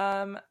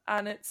 and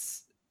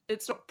it's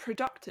it's not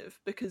productive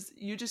because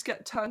you just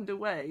get turned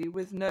away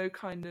with no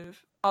kind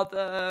of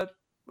other,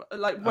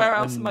 like, where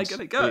else am I going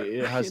to go?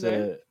 It has you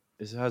know?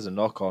 it has a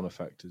knock-on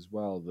effect as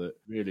well, that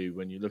really,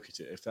 when you look at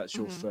it, if that's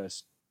your Mhm.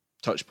 first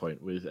touch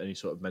point with any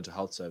sort of mental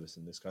health service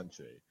in this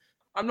country,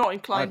 I'm not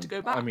inclined to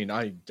go back. I mean,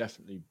 I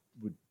definitely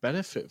would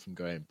benefit from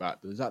going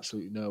back. There's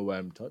absolutely no way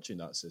I'm touching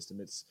that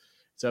system. It's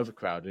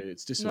overcrowded,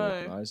 it's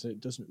disorganized, and it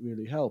doesn't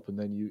really help. And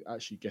then you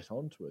actually get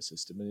onto a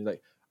system, and you're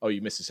like, oh,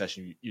 you missed a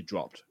session, you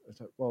dropped. It's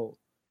like, well,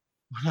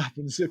 what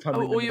happens if I'm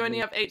in the Or you middle only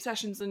have 8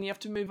 sessions and you have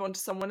to move on to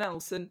someone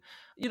else. And,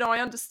 you know, I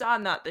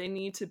understand that they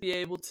need to be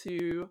able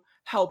to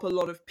help a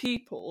lot of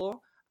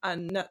people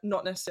and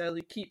not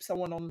necessarily keep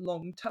someone on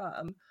long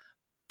term.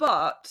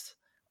 But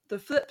the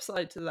flip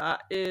side to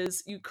that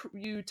is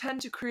you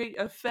tend to create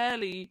a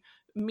fairly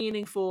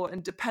meaningful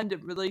and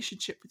dependent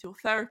relationship with your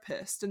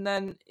therapist. And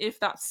then if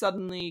that's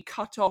suddenly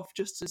cut off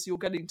just as you're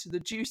getting to the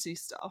juicy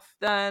stuff,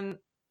 then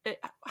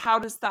how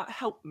does that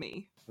help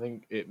me? I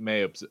think it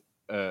may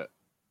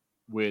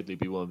weirdly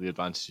be one of the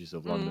advantages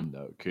of London,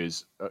 though,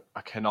 because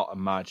I cannot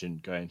imagine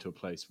going to a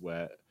place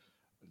where,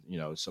 you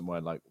know,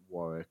 somewhere like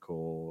Warwick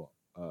or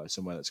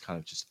somewhere that's kind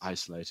of just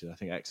isolated. I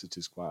think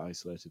Exeter's quite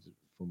isolated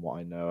from what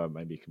I know. I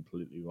may be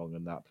completely wrong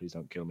on that. Please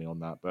don't kill me on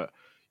that. But,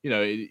 you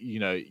know,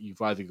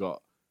 you've either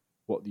got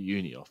what the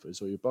uni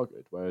offers or you're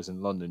buggered. Whereas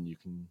in London, you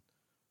can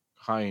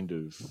kind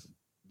of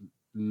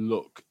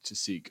look to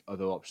seek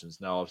other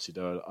options. Now, obviously,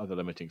 there are other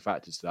limiting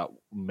factors to that.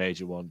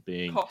 Major one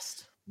being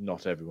Cost.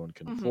 not everyone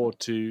can afford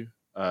to.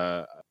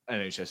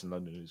 NHS in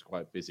London is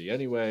quite busy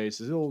anyway,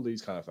 so there's all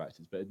these kind of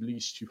factors, but at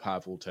least you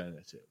have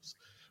alternatives.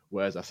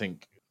 Whereas I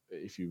think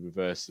if you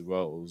reverse the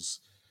roles,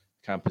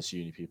 campus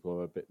uni people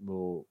are a bit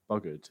more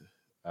buggered,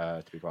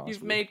 to be quite honest.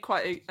 You've made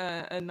quite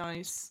a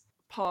nice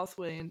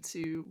pathway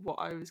into what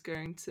I was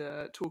going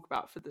to talk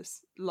about for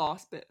this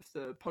last bit of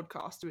the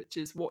podcast, which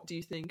is, what do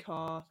you think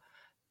are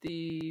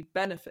the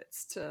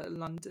benefits to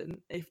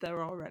London, if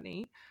there are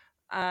any,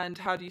 and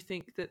how do you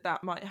think that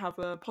that might have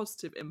a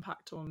positive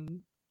impact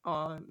on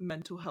our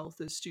mental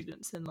health as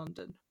students in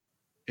London?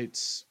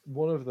 It's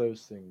one of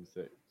those things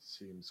that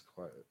seems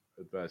quite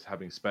adverse,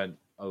 having spent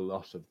a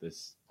lot of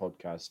this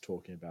podcast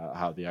talking about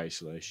how the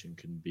isolation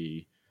can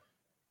be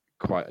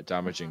quite a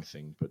damaging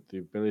thing, but the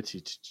ability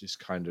to just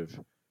kind of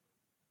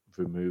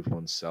remove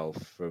oneself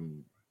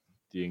from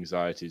the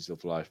anxieties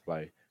of life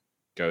by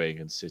going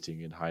and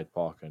sitting in Hyde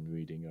Park and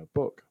reading a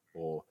book,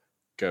 or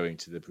going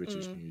to the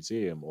British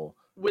Museum, or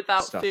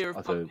without fear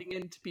of bumping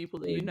into people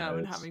that you know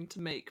and having to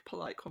make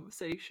polite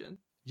conversation.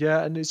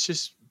 Yeah, and it's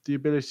just the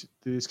ability,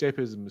 the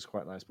escapism is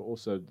quite nice, but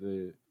also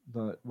the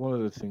one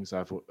of the things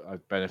I've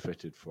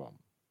benefited from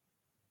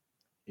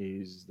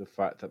is the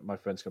fact that my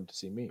friends come to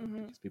see me,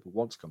 because people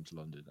want to come to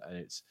London,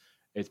 and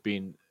it's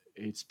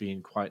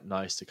been quite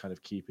nice to kind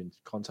of keep in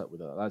contact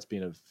with that. That's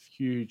been a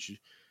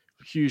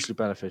hugely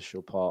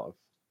beneficial part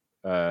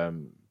of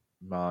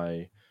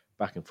my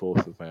back and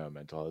forth with my own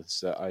mental health,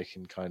 so I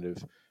can kind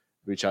of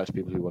reach out to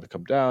people who want to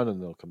come down,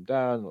 and they'll come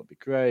down, and it'll be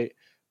great.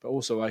 But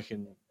also I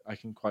can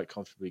quite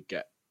comfortably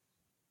get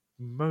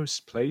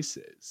most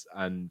places,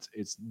 and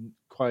it's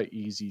quite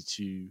easy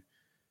to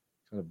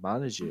kind of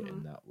manage it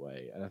in that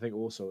way. And I think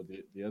also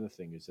the other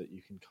thing is that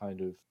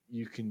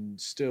you can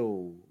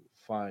still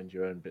find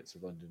your own bits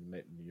of London and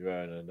make them your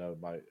own. I know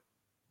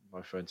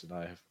my friends and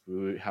I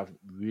haven't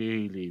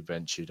really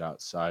ventured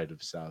outside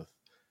of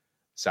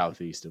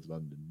southeast of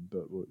London,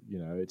 but you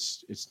know,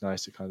 it's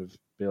nice to kind of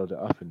build it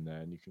up in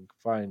there, and you can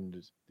find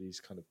these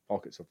kind of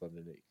pockets of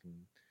London that you can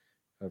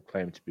kind of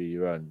claim to be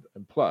your own.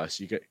 And plus,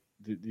 you get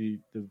the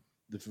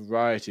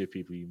variety of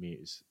people you meet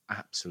is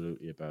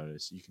absolutely a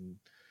bonus.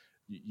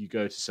 You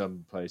go to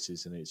some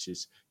places and it's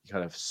just, you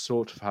kind of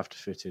sort of have to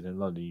fit in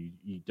London.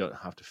 You don't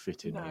have to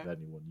fit in with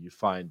anyone. You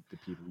find the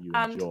people you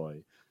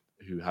enjoy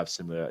who have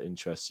similar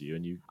interests to you,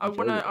 and I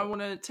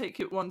want to take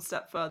it one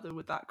step further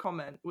with that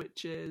comment,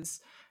 which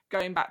is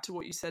going back to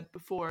what you said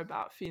before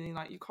about feeling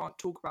like you can't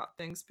talk about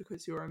things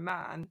because you're a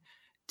man.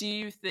 Do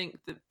you think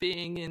that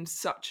being in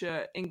such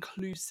an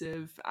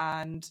inclusive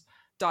and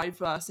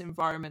diverse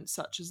environment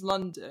such as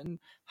London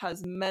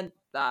has meant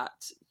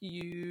that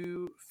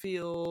you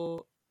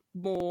feel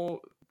more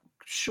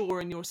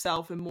sure in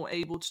yourself and more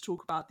able to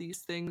talk about these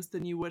things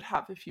than you would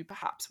have if you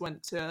perhaps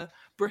went to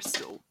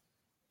Bristol?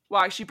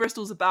 Well, actually,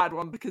 Bristol's a bad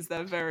one because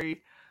they're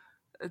very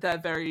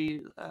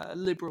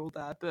liberal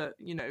there, but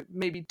you know,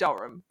 maybe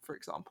Durham, for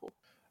example.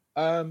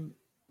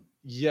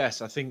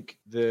 Yes, I think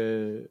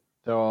there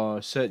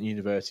are certain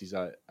universities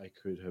I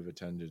could have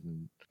attended,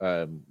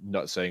 and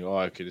not saying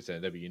I could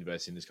attend every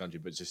university in this country,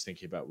 but just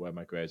thinking about where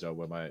my grades are,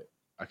 where my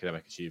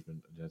academic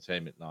achievement and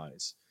entertainment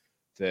lies,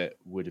 that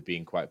would have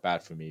been quite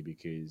bad for me,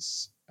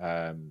 because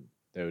there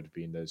would have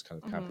been those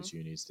kind of campus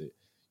unis that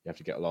you have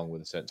to get along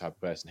with a certain type of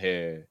person.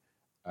 Here,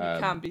 you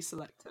can be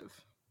selective.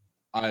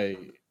 I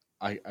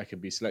can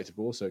be selective,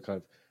 but also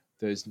kind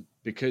of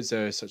because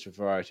there is such a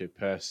variety of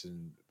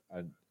person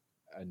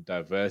and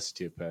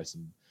diversity of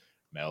person,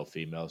 male,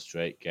 female,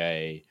 straight,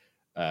 gay,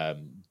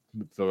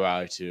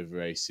 variety of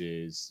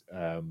races.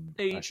 I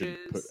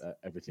shouldn't put Ages.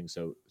 everything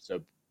so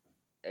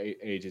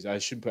ages. I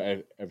shouldn't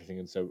put everything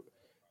in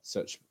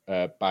such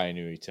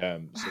binary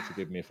terms. So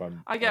forgive me if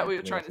I'm I get what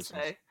you're coming trying off to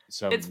with say. It's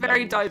some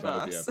very level of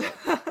phobia,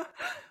 diverse. but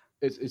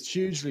it's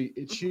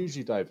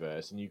hugely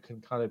diverse, and you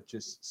can kind of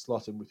just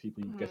slot in with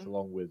people you get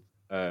along with,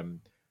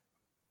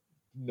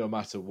 no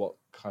matter what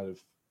kind of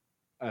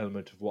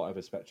element of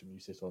whatever spectrum you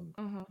sit on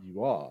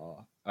you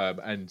are.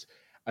 And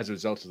as a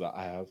result of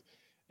that,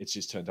 it's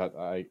just turned out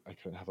that I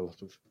can have a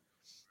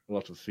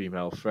lot of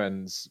female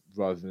friends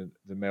rather than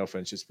the male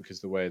friends, just because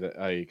the way that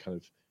I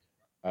kind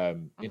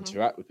of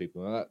interact with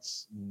people. And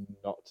that's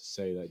not to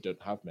say that I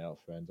don't have male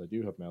friends. I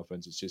do have male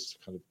friends. It's just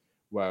kind of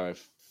where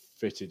I've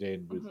fitted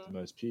in with the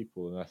most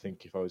people. And I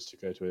think if I was to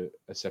go to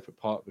a separate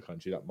part of the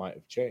country, that might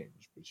have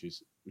changed, which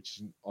is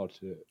odd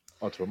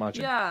to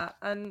imagine. Yeah,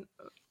 and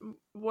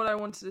what I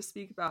wanted to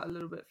speak about a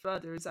little bit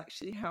further is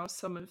actually how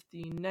some of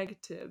the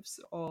negatives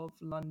of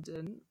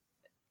London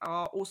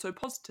are also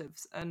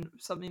positives. And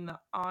something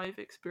that I've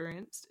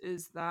experienced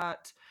is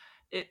that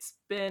it's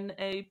been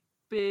a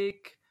big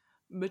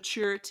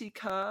maturity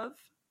curve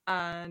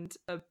and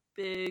a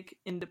big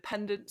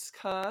independence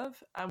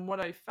curve. And what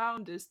I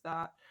found is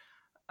that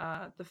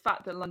the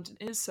fact that London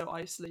is so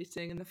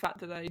isolating and the fact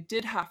that I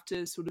did have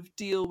to sort of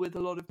deal with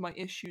a lot of my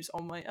issues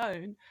on my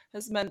own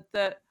has meant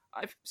that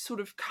I've sort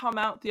of come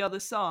out the other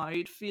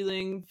side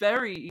feeling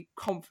very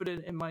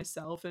confident in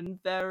myself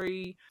and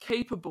very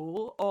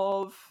capable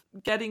of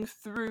getting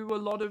through a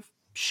lot of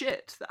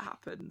shit that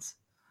happens.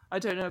 I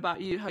don't know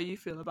about you, how you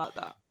feel about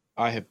that.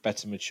 I have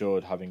better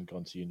matured having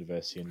gone to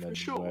university in For London,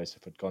 sure. whereas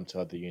if I'd gone to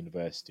other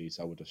universities,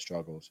 I would have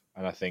struggled.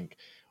 And I think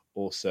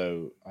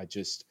also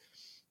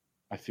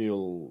I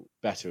feel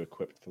better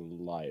equipped for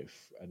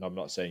life. And I'm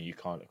not saying you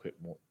can't equip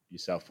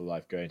yourself for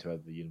life going to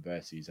other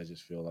universities. I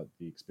just feel like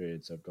the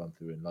experience I've gone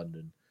through in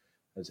London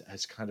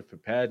has kind of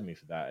prepared me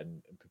for that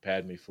and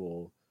prepared me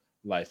for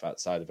life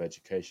outside of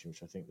education,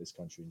 which I think this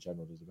country in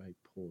general does a very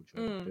poor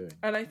job of doing.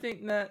 And I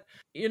think that,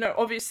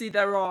 obviously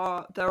there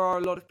are a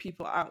lot of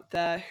people out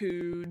there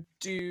who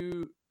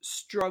do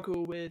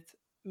struggle with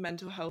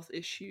mental health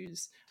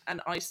issues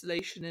and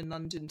isolation in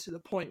London to the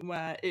point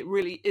where it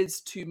really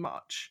is too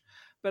much.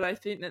 But I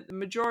think that the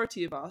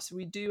majority of us,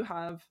 we do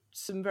have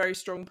some very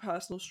strong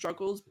personal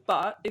struggles.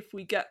 But if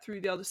we get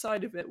through the other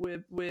side of it,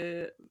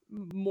 we're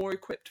more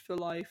equipped for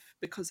life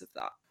because of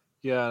that.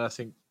 Yeah, and I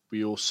think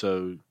we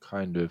also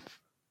kind of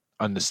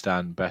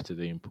understand better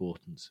the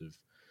importance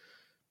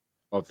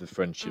of the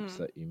friendships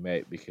that you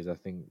make, because I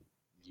think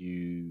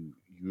you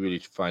really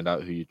find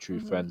out who your true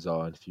friends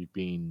are, and if you've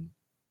been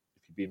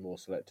more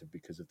selective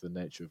because of the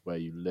nature of where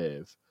you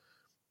live,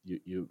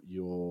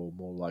 you're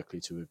more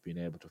likely to have been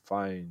able to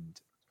find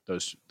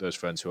those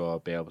friends who are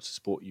be able to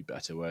support you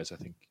better. Whereas I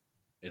think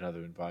in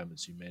other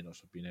environments you may not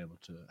have been able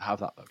to have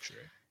that luxury.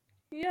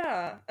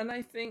 Yeah, and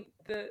I think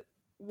that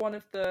one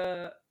of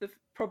the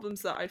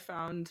problems that I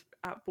found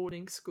at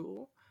boarding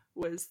school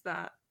was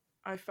that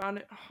I found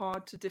it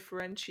hard to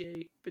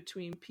differentiate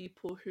between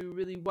people who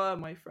really were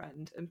my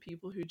friend and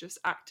people who just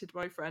acted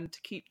my friend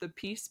to keep the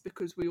peace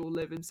because we all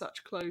live in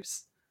such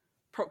close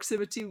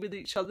proximity with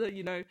each other.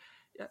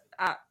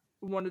 At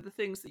one of the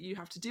things that you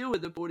have to deal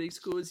with at boarding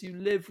school is you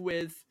live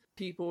with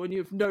people and you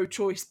have no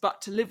choice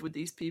but to live with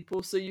these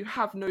people, so you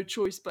have no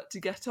choice but to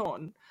get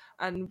on.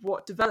 And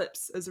what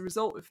develops as a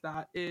result of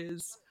that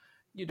is,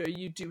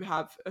 you do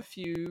have a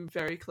few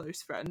very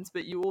close friends,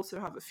 but you also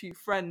have a few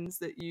friends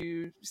that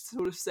you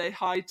sort of say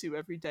hi to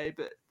every day,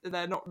 but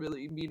they're not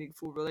really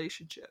meaningful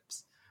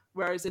relationships.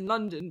 Whereas in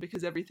London,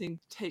 because everything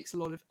takes a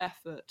lot of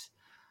effort,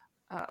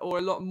 or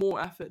a lot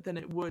more effort than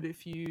it would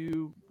if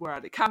you were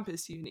at a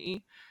campus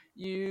uni,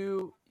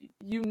 you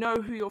know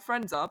who your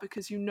friends are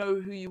because you know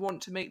who you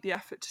want to make the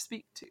effort to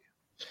speak to.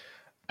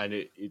 And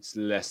it's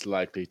less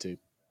likely to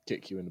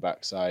kick you in the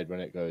backside when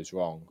it goes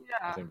wrong.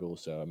 Yeah. I think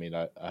also, I mean,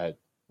 I had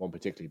one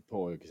particularly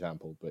poor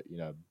example, but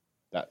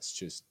that's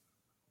just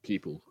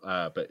people.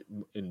 But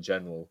in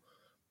general,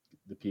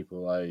 the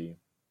people I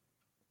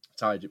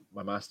tied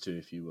my mask to,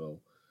 if you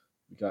will,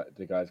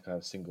 the guys kind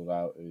of singled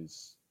out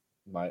as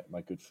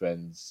my good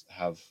friends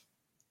have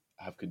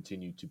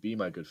continued to be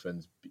my good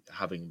friends,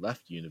 having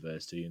left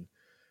university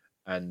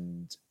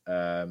and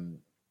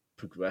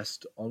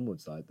progressed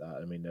onwards like that.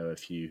 I mean, there are a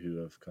few who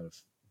have kind of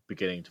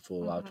beginning to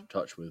fall out of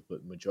touch with,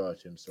 but the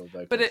majority I'm still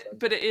very close friends.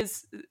 But it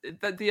is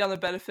the other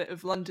benefit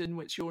of London,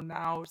 which you're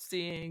now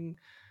seeing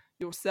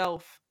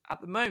yourself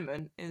at the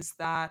moment, is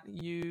that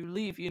you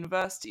leave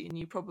university and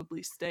you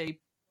probably stay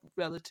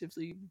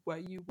relatively where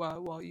you were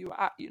while you were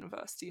at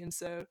university, and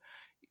so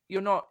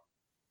you're not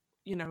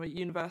at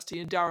university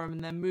in Durham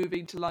and then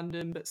moving to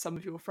London, but some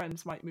of your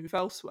friends might move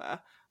elsewhere.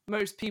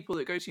 Most people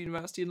that go to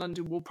university in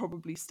London will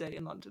probably stay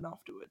in London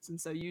afterwards, and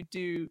so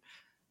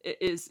it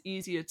is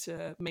easier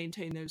to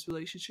maintain those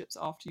relationships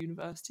after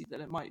university than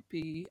it might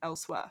be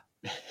elsewhere.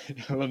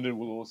 London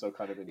will also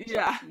kind of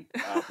interrupt you.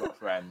 I've got a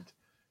friend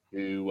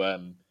who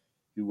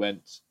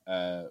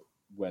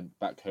went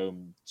back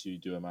home to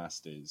do a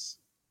master's.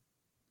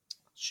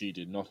 she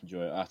did not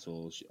enjoy it at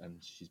all, and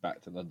she's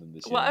back to London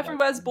this year. Well,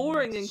 everywhere's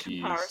boring in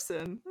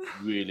comparison.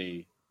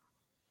 Really,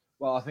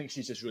 well, I think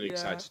she's just really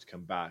excited to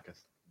come back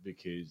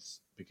because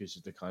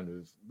of the kind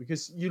of,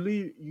 because you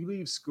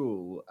leave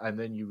school and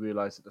then you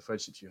realise that the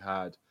friendships you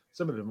had,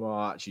 some of them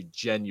are actually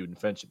genuine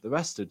friendship. The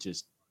rest are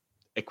just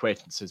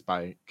acquaintances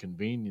by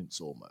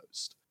convenience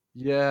almost.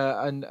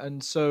 Yeah,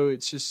 and so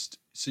it's just,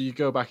 so you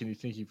go back and you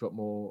think you've got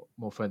more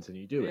friends than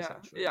you do,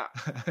 essentially. Yeah.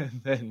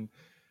 And then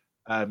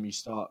you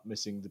start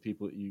missing the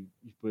people that you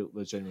built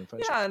those genuine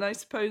friendships. Yeah, and I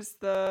suppose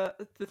the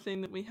thing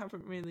that we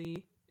haven't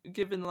really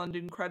given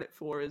London credit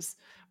for is,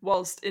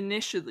 whilst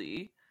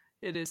initially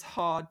it is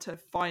hard to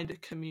find a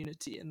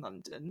community in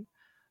London,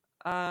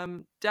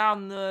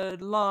 down the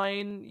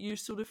line you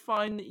sort of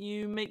find that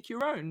you make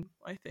your own,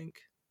 I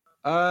think.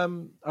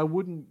 I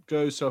wouldn't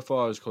go so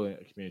far as calling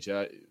it a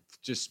community.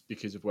 Just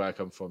because of where I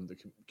come from, the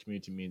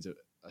community means a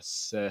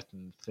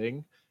certain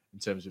thing in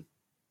terms of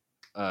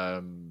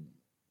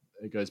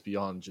it goes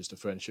beyond just a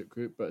friendship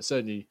group. But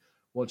certainly,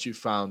 once you've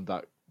found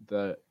that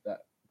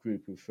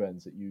group of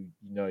friends that you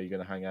know you're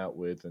going to hang out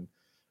with and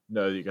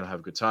know that you're going to have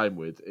a good time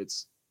with,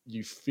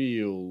 you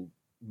feel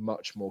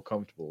much more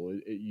comfortable.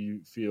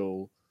 You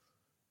feel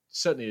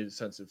certainly a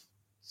sense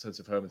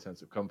of home and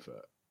sense of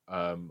comfort.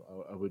 I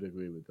would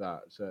agree with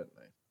that,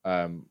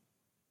 certainly.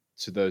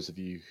 To those of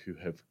you who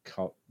have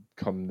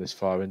come this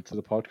far into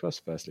the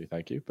podcast, firstly,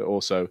 thank you. But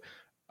also,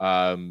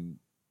 I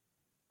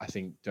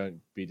think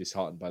don't be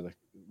disheartened by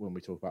when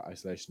we talk about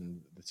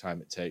isolation, the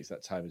time it takes.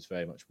 That time is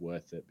very much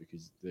worth it,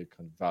 because the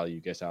kind of value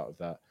you get out of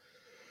that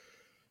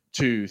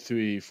 2,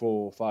 3,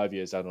 4, 5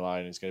 years down the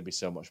line is going to be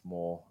so much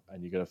more,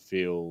 and you're going to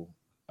feel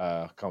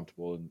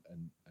comfortable and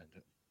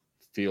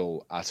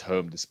feel at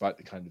home, despite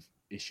the kind of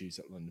issues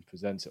that London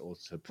presents. It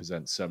also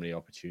presents so many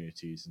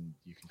opportunities, and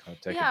you can kind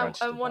of take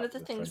advantage of and one of the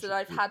things that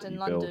I've had in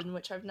London,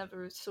 which I've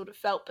never sort of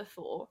felt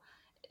before,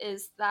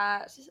 is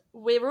that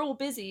we're all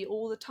busy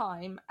all the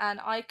time,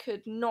 and I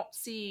could not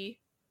see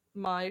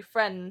my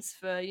friends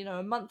for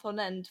a month on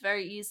end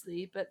very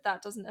easily, but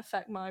that doesn't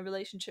affect my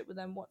relationship with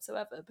them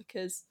whatsoever,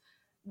 because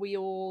we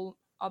all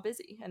are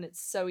busy, and it's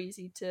so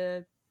easy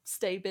to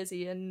stay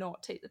busy and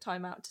not take the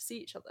time out to see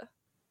each other.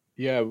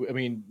 Yeah, I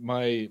mean,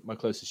 my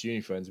closest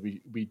uni friends,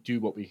 we do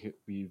what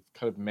we've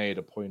kind of made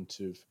a point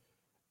of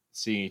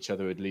seeing each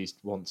other at least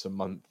once a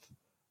month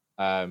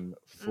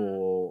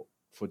for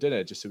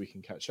dinner, just so we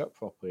can catch up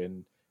properly.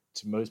 And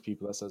to most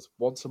people, that says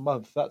once a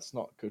month. That's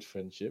not good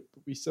friendship.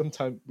 But we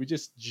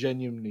just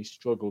genuinely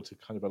struggle to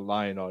kind of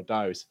align our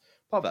diaries.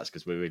 Part of that's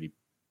because we're really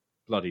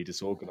bloody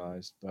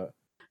disorganized. But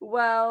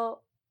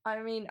well,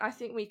 I mean, I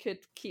think we could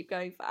keep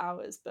going for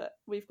hours, but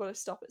we've got to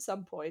stop at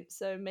some point.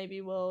 So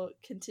maybe we'll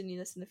continue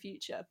this in the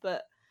future.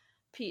 But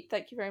Pete,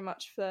 thank you very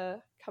much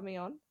for coming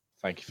on.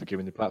 Thank you for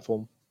giving the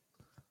platform.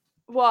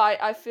 Well,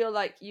 I feel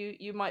like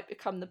you might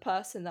become the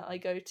person that I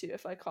go to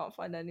if I can't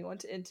find anyone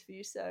to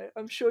interview. So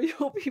I'm sure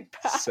you'll be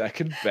back.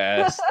 Second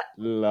best.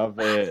 Love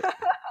it.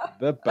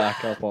 The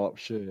backup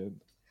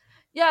option.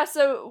 Yeah,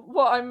 so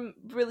what I'm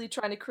really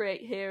trying to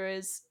create here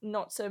is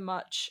not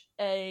something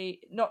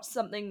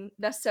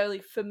necessarily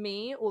for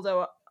me,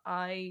 although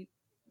I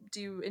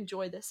do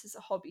enjoy this as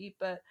a hobby,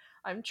 but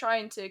I'm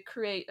trying to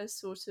create a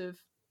sort of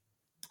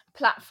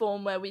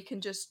platform where we can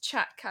just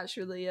chat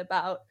casually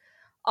about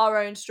our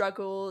own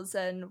struggles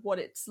and what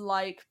it's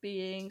like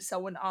being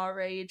someone our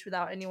age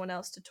without anyone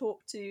else to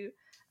talk to.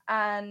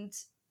 And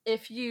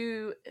if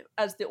you,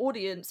 as the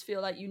audience,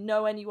 feel like you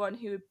know anyone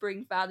who would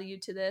bring value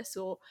to this,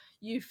 or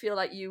you feel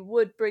like you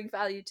would bring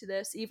value to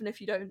this, even if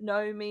you don't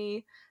know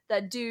me,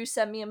 then do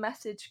send me a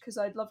message, because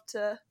I'd love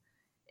to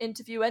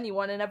interview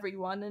anyone and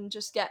everyone and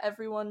just get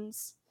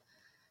everyone's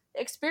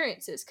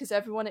experiences, because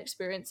everyone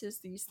experiences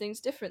these things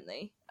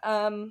differently.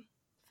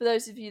 For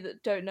those of you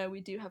that don't know,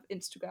 we do have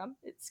Instagram.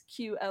 It's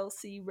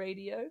QLC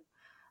Radio.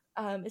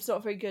 It's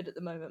not very good at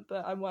the moment,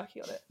 but I'm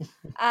working on it.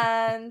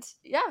 And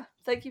yeah,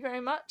 thank you very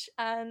much,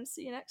 and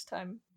see you next time.